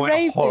 'Cause he a was quite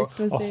rapist,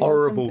 was a he, or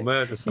horrible something?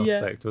 murder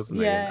suspect, wasn't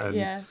he?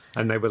 Yeah,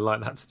 And they were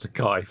like, "That's the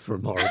guy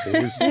from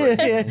Horrible History.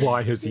 Yes.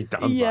 Why has he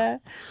done Yeah.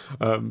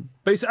 that?"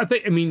 But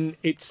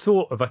it's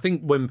sort of, I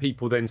think when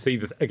people then see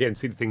the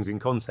things in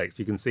context,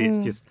 you can see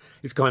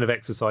it's kind of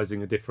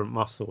exercising a different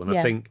muscle. And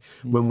I think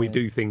when we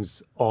do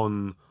things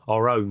on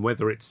our own,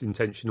 whether it's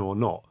intentional or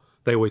not,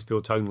 they always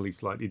feel tonally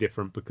slightly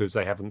different because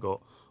they haven't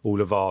got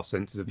all of our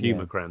senses of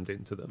humour crammed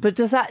into them. But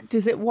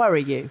does it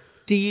worry you?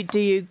 Do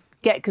you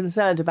get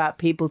concerned about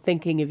people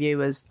thinking of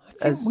you as?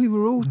 I think we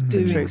were all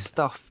doing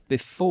stuff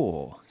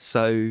before,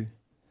 so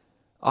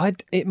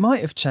it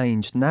might have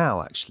changed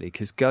now actually,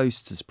 because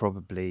Ghost has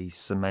probably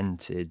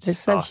cemented It's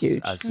so us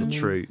huge. as a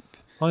troupe.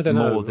 I don't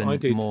know.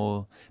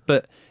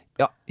 But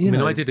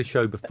I did a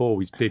show before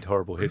we did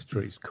Horrible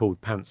Histories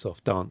called Pants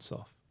Off, Dance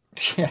Off.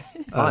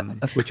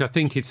 Which I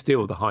think is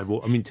still the high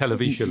water. I mean,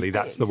 televisionally,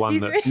 that's the one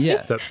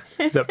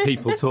that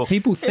people talk.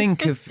 People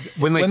think of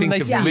when they think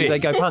of me, they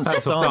go Pants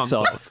Off, Dance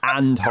Off,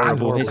 and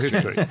Horrible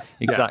Histories.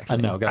 Exactly.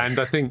 And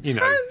I think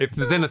if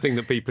there's anything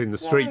that people in the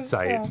street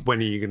say, it's when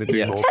are you going to do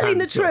Is he more? telling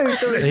the Pants Off?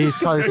 truth, or is He's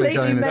he totally completely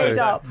telling the made truth.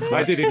 up?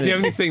 I did. It's the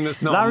only thing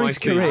that's not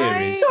Larry's on my career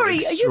CV. is Sorry,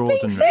 are you being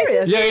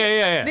extraordinary. serious?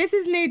 Yeah. This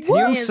is new to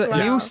me as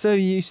well. He also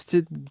used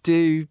to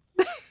do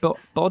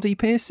body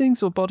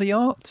piercings or body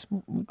art?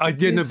 I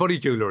did no body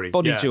jewellery.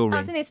 Body jewellery. I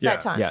was in his spare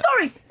time. Yeah.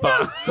 Sorry.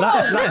 But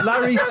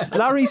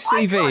Larry's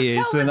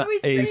CV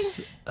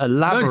is a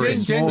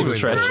labyrinth of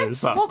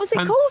treasures. What was it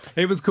called?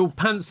 It was called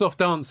Pants Off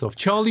Dance Off.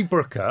 Charlie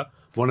Brooker,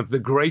 one of the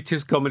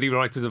greatest comedy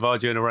writers of our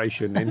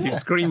generation, in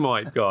his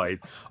Screenwrite guide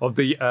of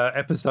the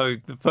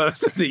episode, the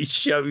first of these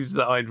shows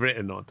that I'd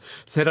written on,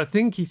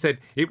 he said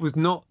it was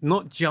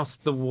not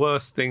just the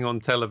worst thing on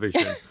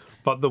television,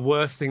 but the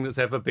worst thing that's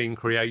ever been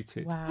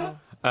created. Wow.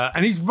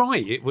 And he's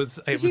right.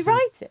 Did you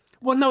write it?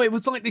 Well, no, it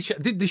was like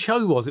the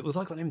show was. It was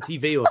like on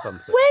MTV or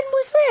something. When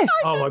was this?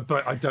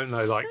 I don't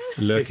know. Like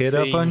look it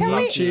up on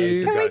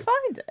YouTube. Can we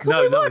find it?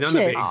 No, none of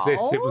it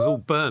exists. It was all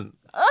burnt.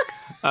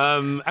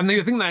 And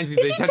the thing that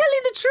actually Is he telling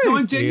the truth? No,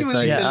 I'm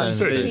genuinely telling the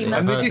truth.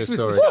 I've heard the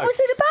story. What was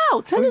it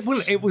about? Tell us.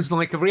 Well, it was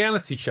like a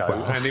reality show,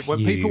 and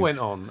when people went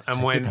on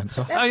and went,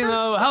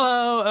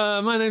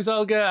 hello, my name's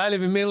Olga, I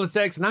live in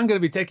Middlesex, and I'm going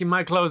to be taking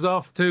my clothes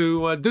off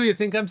to Do You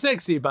Think I'm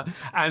Sexy? What?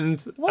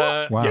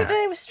 Wow.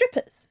 They were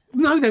strippers.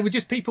 No, they were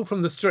just people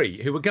from the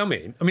street who were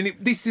coming. I mean,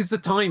 this is the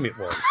time it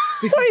was.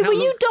 Sorry, were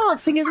you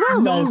dancing as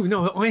well?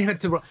 No, I had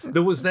to.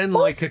 There was then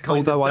like a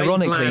kind Although of.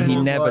 ironically, he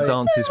never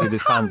dances with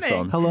his pants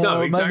on. Hello,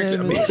 No, exactly.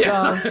 my name is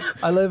John.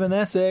 I live in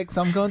Essex.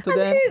 I'm going to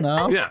dance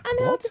now. Yeah. And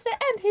how does it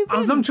end? Who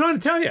wins? I'm trying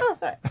to tell you. Oh,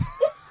 sorry.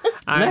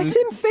 And Let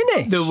him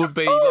finish. There would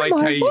be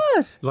my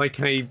word.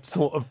 like a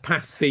sort of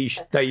pastiche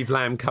Dave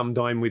Lamb Come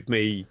Dine With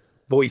Me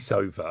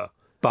voiceover,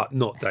 but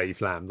not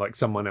Dave Lamb, like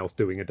someone else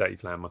doing a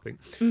Dave Lamb, I think.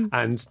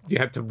 And you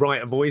had to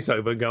write a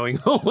voiceover going,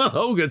 oh, well,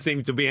 Olga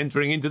seems to be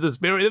entering into the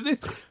spirit of this.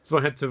 So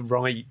I had to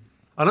write.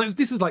 And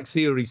this was like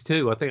series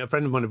 2. I think a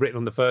friend of mine had written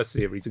on the first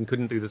series and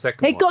couldn't do the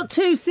second one. It got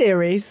 2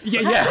 series.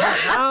 Yeah.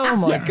 Oh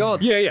my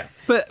God. Yeah.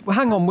 But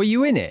hang on, were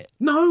you in it?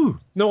 No,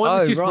 I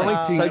was just right.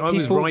 writing. So I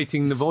was people-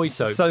 writing the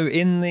voiceover. So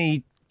in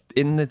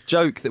the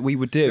joke that we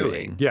were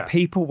doing, Yeah.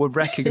 people were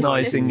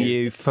recognising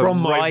you from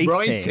my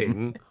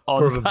writing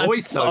for a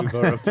Pants Off.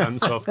 voiceover of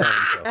Pants Off Dance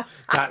Off.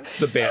 That's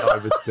the bit I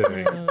was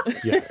doing.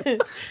 Yeah.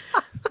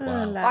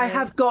 I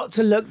have got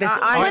to look this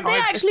up. Were they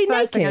actually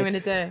First thing I'm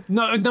naked? going to do.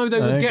 No, they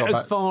would they get got as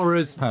back far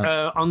as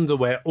pants.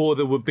 underwear, or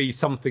there would be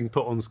something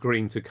put on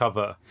screen to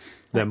cover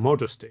their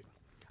modesty.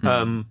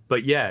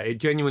 But yeah, it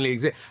genuinely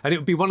exists. And it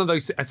would be one of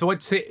those. So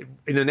I'd sit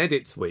in an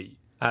edit suite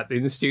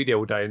in the studio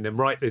all day and then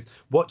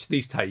watch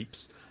these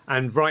tapes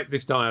and write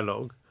this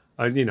dialogue.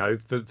 And,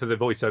 for the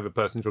voiceover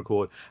person to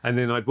record. And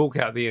then I'd walk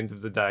out at the end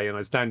of the day and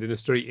I'd stand in a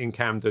street in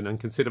Camden and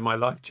consider my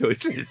life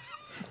choices.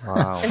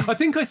 Wow. I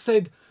think they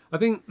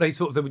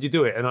sort of said, would you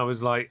do it? And I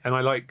was like,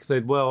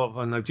 said, well,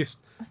 I know,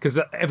 just because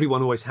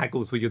everyone always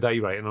haggles with your day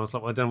rate. And I was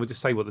like, well, I don't know, we'll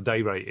just say what the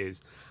day rate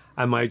is.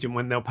 And my agent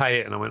went, they'll pay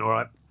it. And I went, all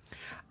right.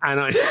 And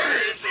I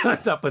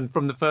turned up, and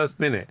from the first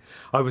minute,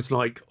 I was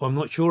like, I'm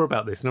not sure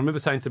about this. And I remember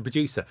saying to the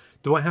producer,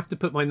 do I have to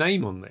put my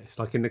name on this,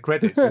 like in the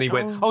credits? And he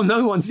went, oh,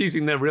 no one's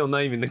using their real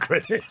name in the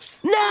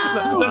credits.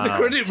 No! But the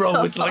credit roll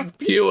was like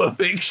pure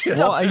fiction.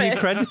 What are you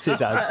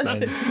credited as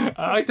then?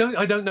 I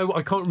don't know.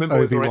 I can't remember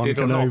whether I Obi-Wan did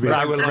or not. Kenobi. But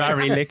they were like,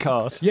 Larry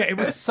Lickard. yeah, it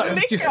was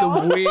just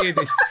the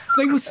weirdest.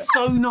 They were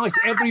so nice.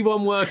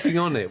 Everyone working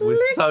on it was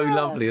so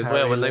lovely as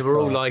well. And they were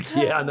all like,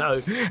 yeah, I know.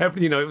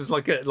 It was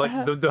like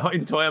the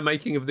entire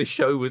making of this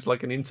show was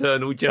like an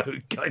internal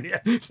joke.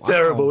 It's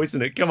terrible,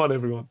 isn't it? Come on,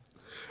 everyone.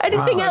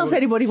 Anything else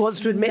anybody wants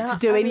to admit to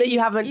doing that you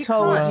haven't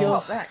told? Can't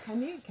top that,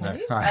 can you?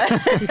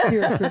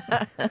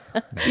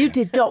 You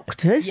did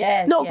Doctors.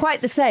 Yes, Not yes.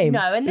 quite the same.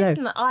 No, and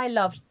listen, I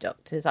loved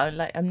Doctors.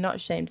 I'm not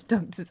ashamed of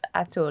Doctors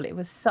at all. It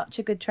was such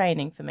a good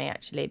training for me,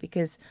 actually,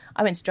 because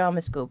I went to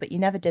drama school, but you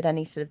never did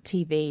any sort of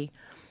TV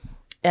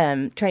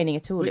training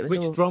at all. It was Which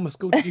all... drama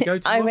school did you go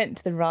to? I went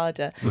to the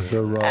RADA.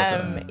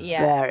 Yeah,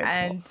 Very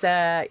and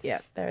there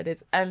it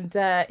is. And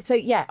so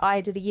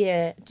I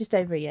did just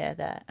over a year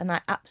there, and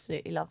I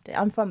absolutely loved it.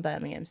 I'm from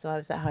Birmingham, so I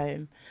was at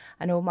home,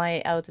 and all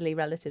my elderly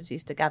relatives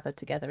used to gather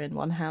together in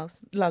one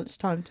house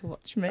lunchtime to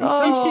watch me.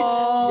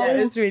 Oh. Yeah,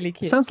 it was really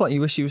cute. Sounds like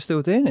you wish you were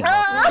still doing it.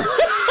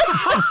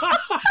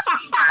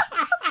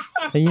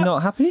 Are you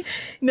not happy?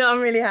 No, I'm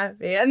really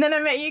happy. And then I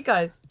met you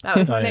guys. That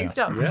was my next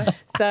job. Yeah.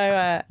 So,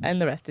 and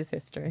the rest is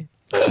history.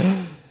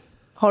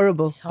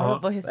 Horrible.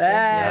 Horrible history.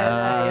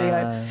 There you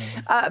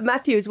go.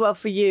 Matthew, as well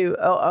for you,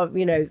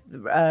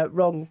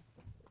 wrong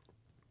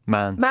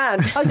Man.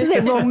 man. I was going to say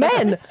wrong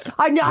men.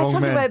 I know. I was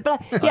talking men.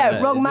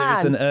 about wrong man. There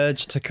was an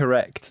urge to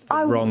correct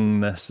the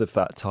wrongness of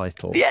that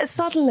title. Yeah,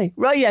 suddenly.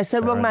 Right, yeah,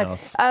 so wrong man.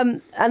 enough.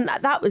 And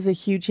that was a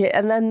huge hit.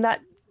 And then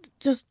that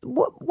just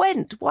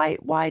went.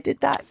 Why did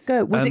that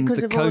go? Was it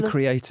because the of all of...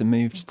 co-creator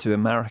moved to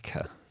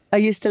America. Are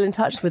you still in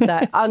touch with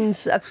that?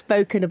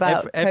 Unspoken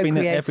about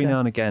co-creator. Every now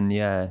and again,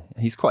 yeah.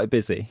 He's quite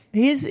busy.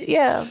 He is,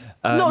 yeah.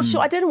 Not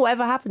sure. I don't know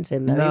whatever happened to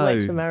him, though. He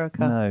went to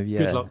America. No, yeah.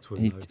 Good luck to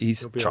him, though.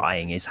 He's He'll be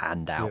trying his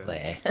hand out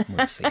there.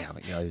 We'll see how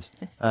it goes.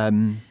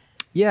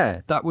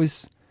 Yeah, that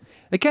was...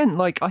 Again,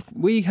 like,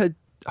 we had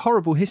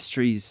Horrible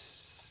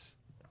Histories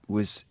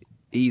was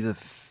either...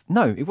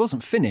 No, it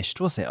wasn't finished,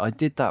 was it? I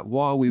did that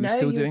while we were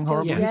still doing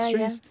Horrible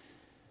Histories.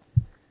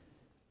 Yeah.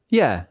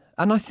 Yeah,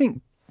 and I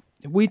think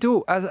we'd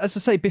all, as I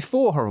say,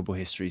 before Horrible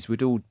Histories,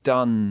 we'd all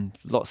done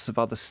lots of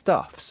other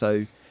stuff.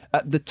 So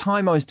at the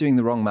time I was doing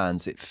The Wrong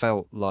Mans, it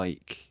felt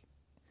like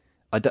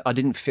I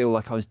didn't feel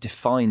like I was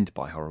defined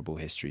by Horrible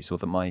Histories or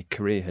that my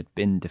career had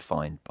been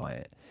defined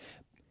by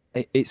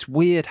it. It's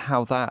weird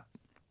how that,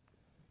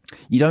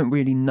 you don't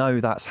really know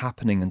that's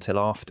happening until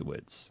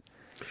afterwards.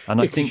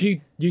 And I think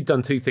you'd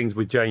done 2 things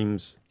with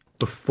James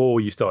before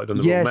you started on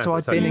The Wrong Mans. Yeah, so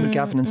I'd been in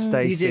Gavin and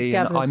Stacey,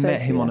 and I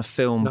met him on a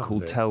film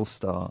called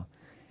Telstar.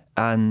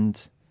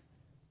 But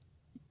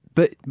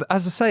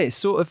as I say, it's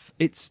sort of,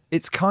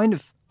 it's kind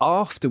of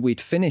after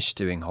we'd finished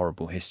doing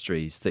Horrible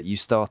Histories that you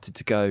started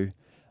to go,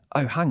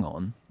 oh, hang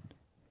on,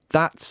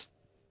 that's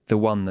the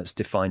one that's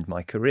defined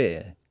my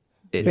career,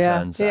 it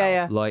turns out.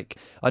 Yeah. Like,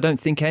 I don't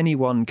think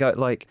anyone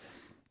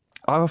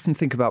I often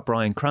think about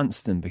Bryan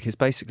Cranston because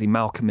basically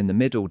Malcolm in the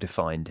Middle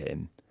defined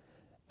him.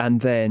 And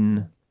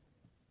then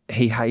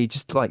he had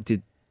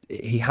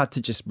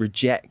to just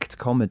reject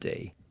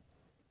comedy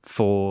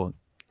for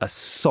a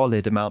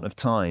solid amount of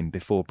time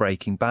before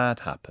Breaking Bad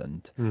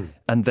happened.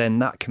 And then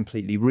that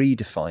completely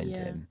redefined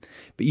him.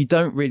 But you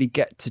don't really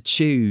get to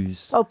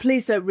choose. Oh,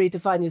 please don't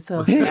redefine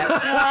yourself yet.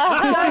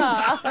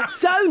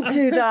 Don't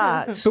do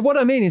that. But what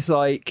I mean is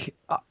like,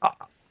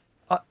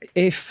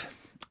 if...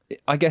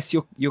 I guess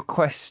your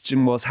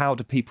question was, how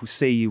do people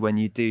see you when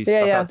you do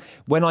stuff? Yeah.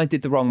 When I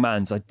did The Wrong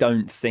Mans, I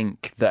don't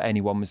think that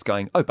anyone was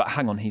going, oh, but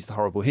hang on, he's the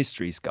Horrible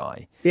Histories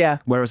guy. Yeah.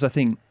 Whereas I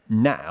think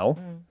now,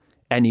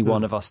 any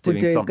one of us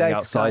doing something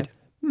outside,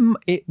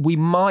 we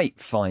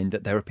might find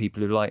that there are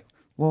people who are like,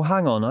 well,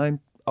 hang on,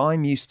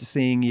 I'm used to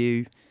seeing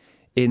you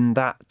in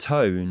that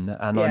tone,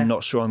 and I'm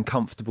not sure I'm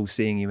comfortable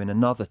seeing you in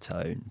another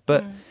tone.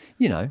 But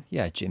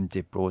Jim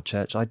did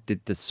Broadchurch, I did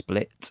The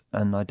Split,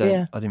 and I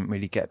didn't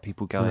really get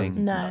people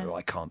going, no,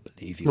 I can't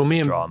believe you.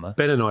 Well, drama.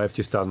 Ben and I have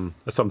just done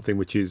something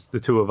which is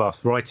the two of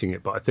us writing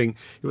it, but I think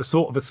it was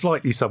sort of a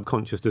slightly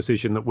subconscious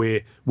decision that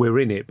we're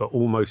in it, but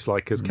almost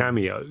like as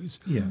cameos,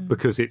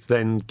 because it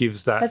then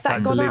gives that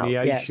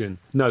delineation.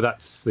 No,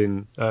 that's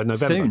in November.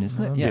 Soon,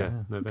 isn't it? Yeah.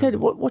 November. Okay,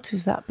 what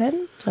is that,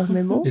 Ben? Tell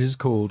me more. It is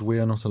called We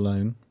Are Not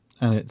Alone,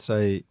 and it's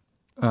a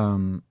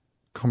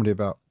comedy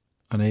about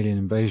an alien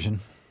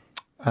invasion.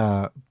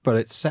 But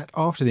it's set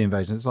after the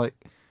invasion. It's like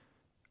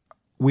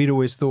we'd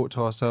always thought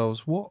to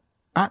ourselves, what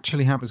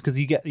actually happens? Because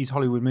you get these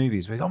Hollywood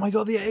movies where, oh my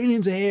God, the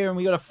aliens are here and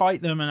we got to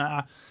fight them.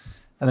 And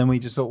then we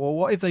just thought, well,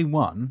 what if they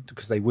won?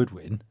 Because they would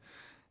win.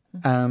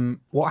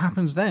 What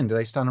happens then? Do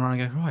they stand around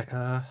and go,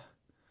 right,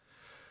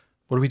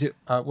 what do we do?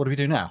 What do we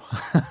do now?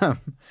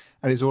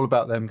 And it's all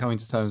about them coming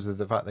to terms with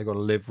the fact they've got to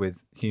live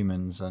with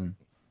humans and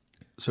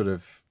sort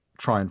of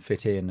try and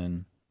fit in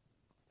and,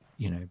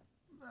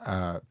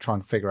 try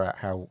and figure out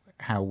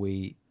how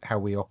we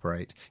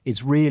operate.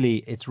 It's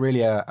really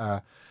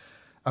a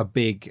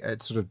big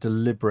sort of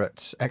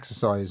deliberate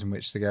exercise in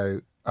which to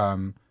go,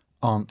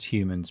 aren't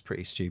humans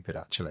pretty stupid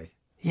actually?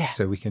 Yeah.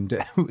 So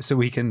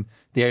the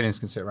aliens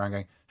can sit around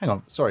going, hang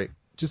on, sorry,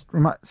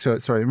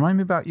 remind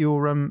me about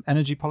your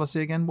energy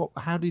policy again.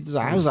 How does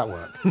that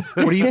work?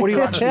 What are you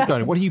actually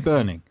burning? What are you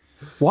burning?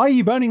 Why are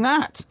you burning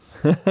that?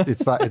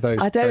 It's that those.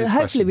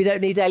 Hopefully, we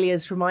don't need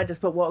aliens to remind us.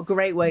 But what a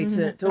great way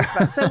to talk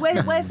about. So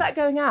where's that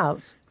going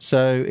out?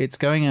 So it's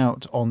going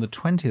out on the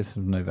 20th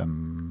of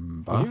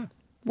November. Oh, yeah.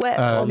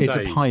 Where? It's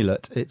a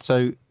pilot. It's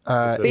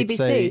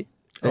BBC.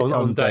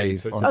 On Dave.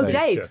 So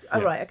Dave.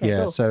 Oh, right. Okay. Yeah.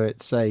 Cool. So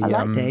it's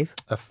Dave.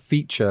 a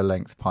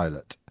feature-length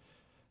pilot.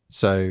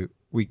 So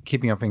we're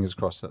keeping our fingers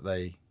crossed that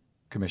they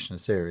commission a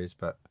series,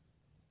 but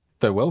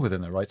they're well within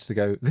their rights to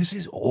go, this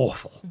is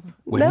awful.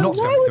 We're not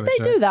why would they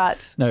do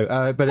that? No,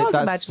 but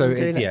that's so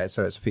it's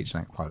a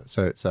feature-length pilot.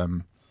 So it's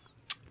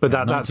But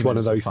that's one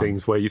of those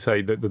things where you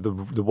say that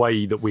the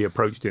way that we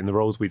approached it and the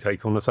roles we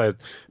take on, I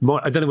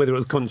don't know whether it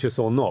was conscious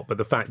or not, but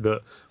the fact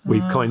that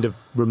we've kind of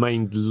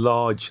remained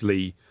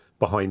largely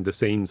behind the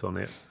scenes on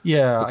it.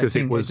 Yeah, because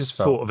it was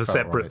sort of a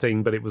separate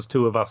thing, but it was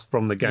two of us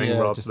from the gang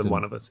rather than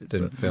one of us. It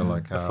didn't feel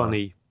like a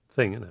funny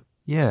thing, isn't it?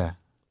 Yeah.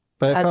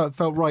 But it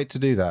felt right to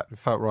do that. It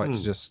felt right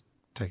to just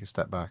take a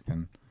step back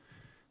and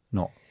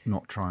not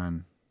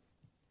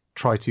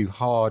try too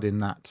hard in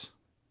that,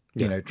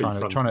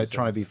 trying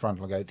to be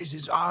frontal and go, this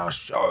is our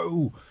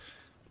show,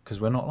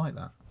 because we're not like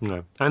that.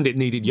 No, and it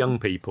needed young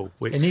people.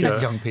 It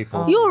needed young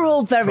people. You're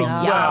all very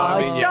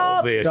young.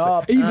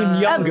 Stop. Even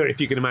younger, if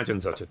you can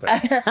imagine such a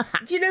thing.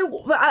 Do you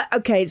know?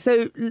 Okay,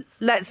 so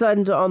let's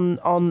end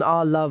on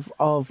our love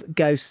of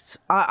ghosts.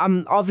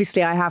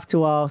 Obviously, I have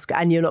to ask,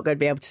 and you're not going to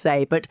be able to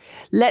say, but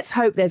let's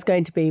hope there's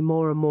going to be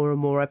more and more and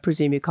more. I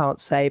presume you can't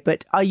say,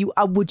 but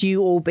would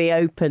you all be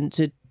open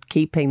to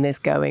keeping this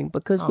going?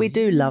 Because we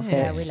do love it.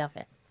 Yeah, we love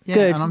it. Yeah,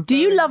 good. Do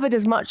you love it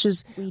as much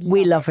as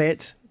we love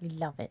it? We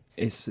love it.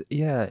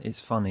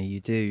 It's funny. You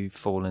do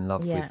fall in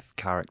love with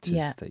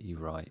characters that you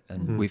write,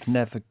 and we've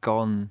never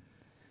done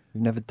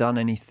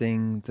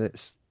anything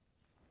that's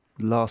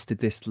lasted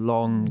this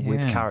long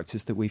with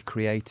characters that we've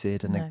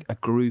created and a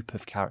group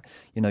of characters.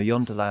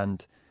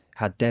 Yonderland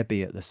had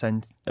Debbie at the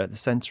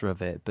center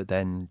of it, but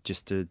then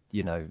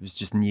it was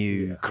just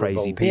new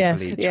crazy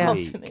people each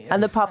week.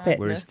 And the puppets.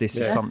 Whereas this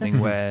is something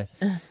where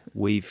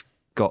we've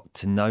got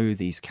to know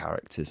these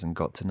characters and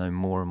got to know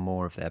more and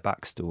more of their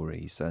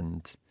backstories,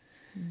 and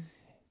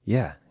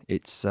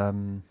it's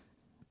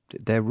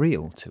they're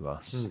real to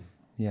us.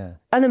 Yeah,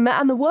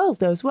 and the world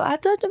knows. Well, I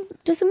don't know.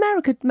 Does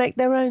America make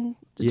their own?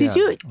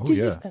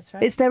 Yeah. That's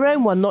right. It's their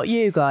own one, not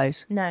you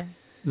guys. No.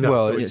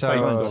 Well,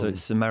 so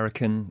it's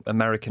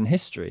American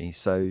history.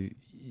 So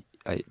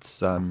it's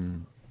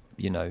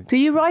Do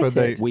you write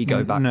it? We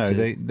go back. No, to...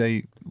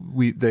 they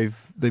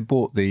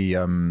bought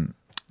the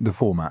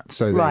format.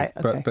 So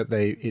but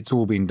it's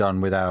all been done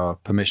with our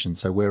permission.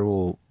 So we're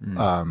all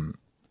named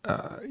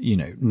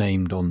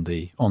on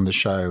the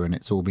show, and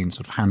it's all been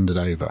sort of handed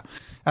over,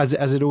 as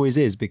it always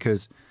is,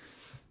 because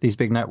these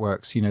big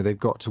networks, they've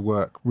got to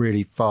work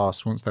really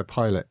fast. Once their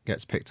pilot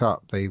gets picked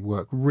up, they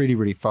work really,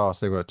 really fast.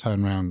 They've got to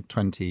turn around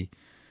 20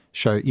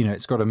 show.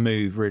 It's got to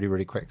move really,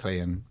 really quickly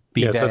and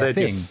be their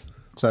thing.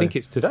 I think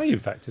it's today, in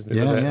fact, isn't it?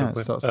 It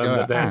starts to go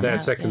out. Their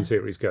second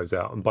series goes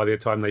out, and by the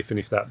time they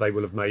finish that, they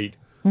will have made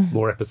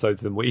more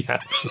episodes than we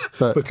have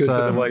because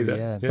of the way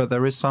that. But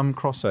there is some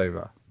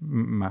crossover.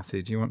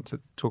 Matthew, do you want to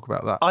talk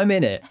about that? I'm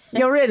in it.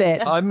 You're in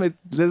it. I'm a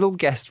little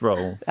guest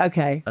role.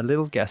 Okay. A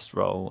little guest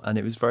role, and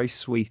it was very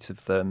sweet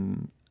of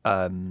them.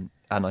 And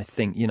I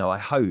think, I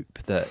hope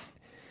that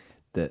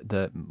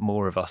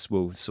more of us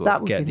will sort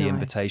of get the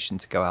invitation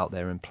to go out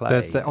there and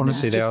play.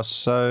 Honestly, they are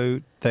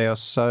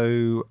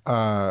so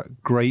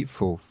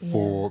grateful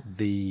for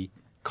the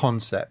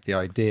concept, the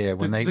idea,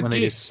 when they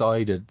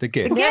decided the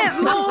gift. It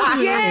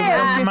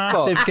was a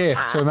massive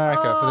gift to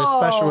America for this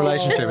special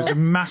relationship. It was a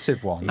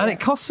massive one. And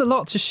it costs a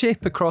lot to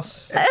ship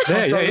across. It's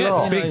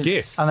a big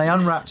gift. And they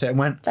unwrapped it and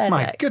went,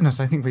 my goodness,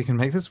 I think we can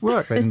make this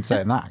work. They didn't say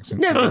it in that accent.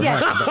 No, but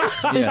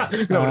That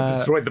would have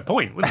destroyed the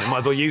point, wouldn't it? Might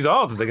as well use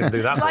ours if they're going to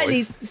do that.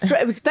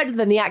 It was better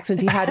than the accent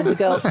he had of the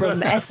girl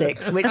from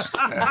Essex, which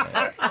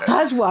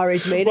has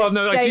worried me. Well,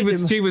 no,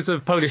 she was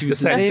of Polish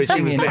descent, but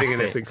she was living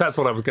in Essex. That's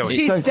what I was going.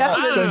 She's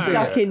definitely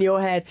stuck in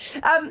your head.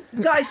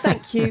 Guys,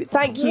 thank you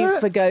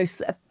for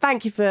Ghosts.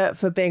 Thank you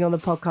for being on the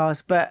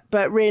podcast,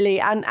 but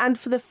really, and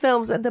for the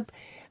films and the.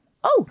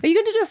 Oh, are you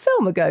going to do a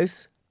film of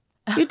Ghosts?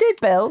 You did,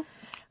 Bill.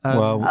 If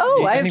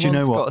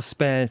anyone's got a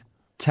spare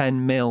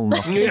 10 mil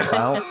knocking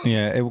about.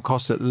 Yeah, it will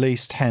cost at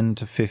least 10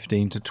 to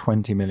 15 to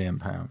 20 million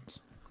pounds.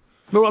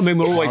 Well, I mean,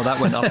 we're always that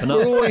went up and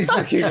up. We're always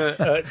looking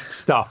at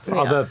stuff,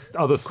 other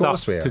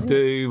stuff to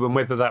do, and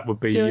whether that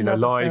would be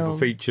live or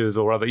features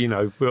or other.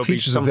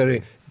 Features are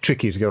very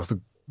tricky to get off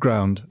the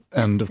ground,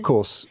 and of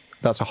course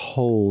that's a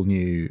whole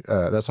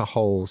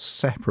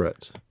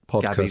separate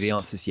podcast. Gabby, the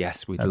answer is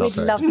yes. We'd love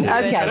to.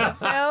 Okay.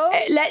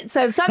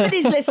 So if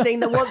somebody's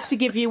listening that wants to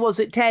give you, was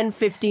it 10,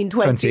 15,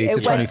 20? 20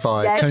 to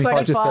 25,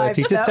 25 to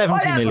 30 to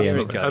 70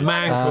 million. A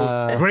man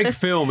called Greg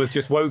Film has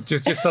just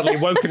suddenly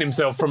woken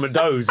himself from a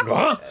doze. And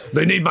gone,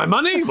 they need my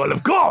money? Well,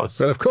 of course.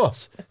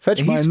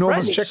 Fetch my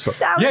enormous checkbook.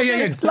 Sounds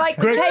just like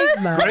Greg,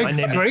 caveman. My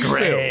name is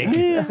Greg.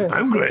 Film.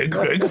 I'm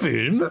Greg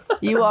Film.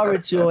 You are a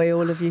joy,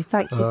 all of you.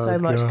 Thank you so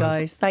much,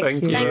 guys.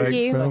 Thank you.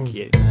 Thank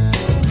you.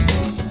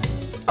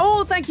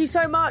 Oh, thank you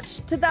so much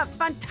to that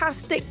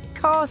fantastic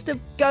cast of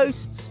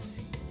Ghosts.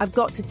 I've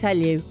got to tell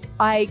you,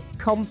 I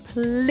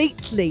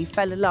completely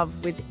fell in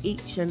love with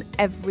each and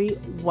every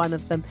one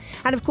of them.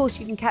 And of course,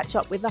 you can catch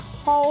up with the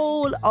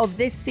whole of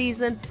this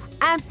season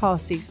and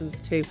past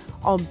seasons too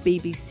on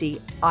BBC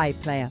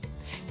iPlayer.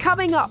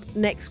 Coming up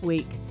next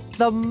week,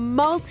 the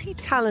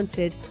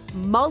multi-talented,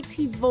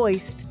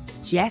 multi-voiced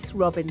Jess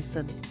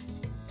Robinson.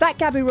 That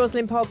Gabby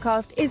Roslin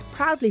podcast is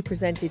proudly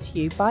presented to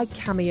you by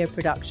Cameo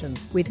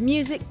Productions, with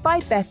music by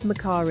Beth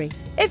Macari.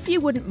 If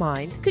you wouldn't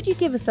mind, could you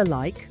give us a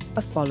like,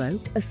 a follow,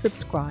 a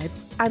subscribe,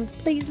 and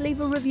please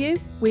leave a review?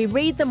 We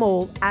read them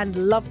all and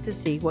love to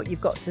see what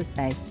you've got to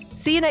say.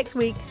 See you next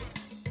week.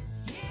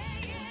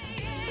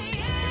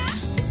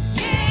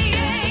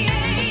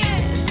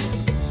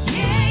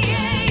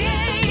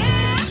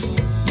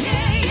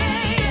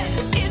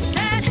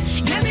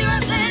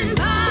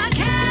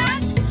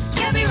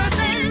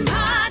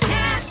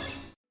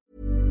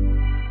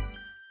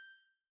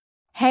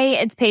 Hey,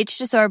 it's Paige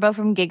DeSorbo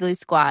from Giggly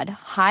Squad.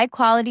 High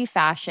quality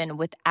fashion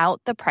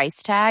without the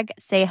price tag.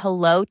 Say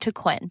hello to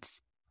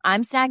Quince.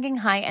 I'm snagging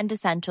high-end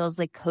essentials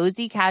like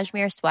cozy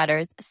cashmere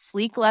sweaters,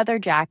 sleek leather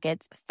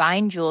jackets,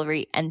 fine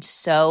jewelry, and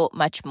so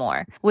much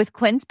more. With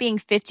Quince being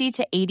 50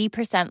 to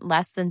 80%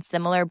 less than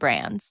similar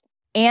brands.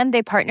 And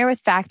they partner with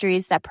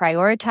factories that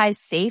prioritize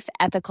safe,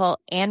 ethical,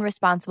 and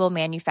responsible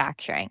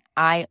manufacturing.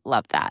 I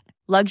love that.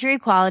 Luxury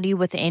quality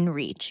within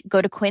reach.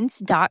 Go to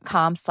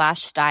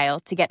quince.com/style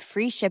to get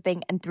free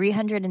shipping and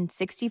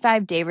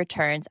 365-day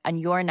returns on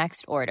your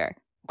next order.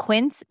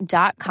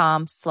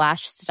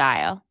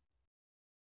 Quince.com/style.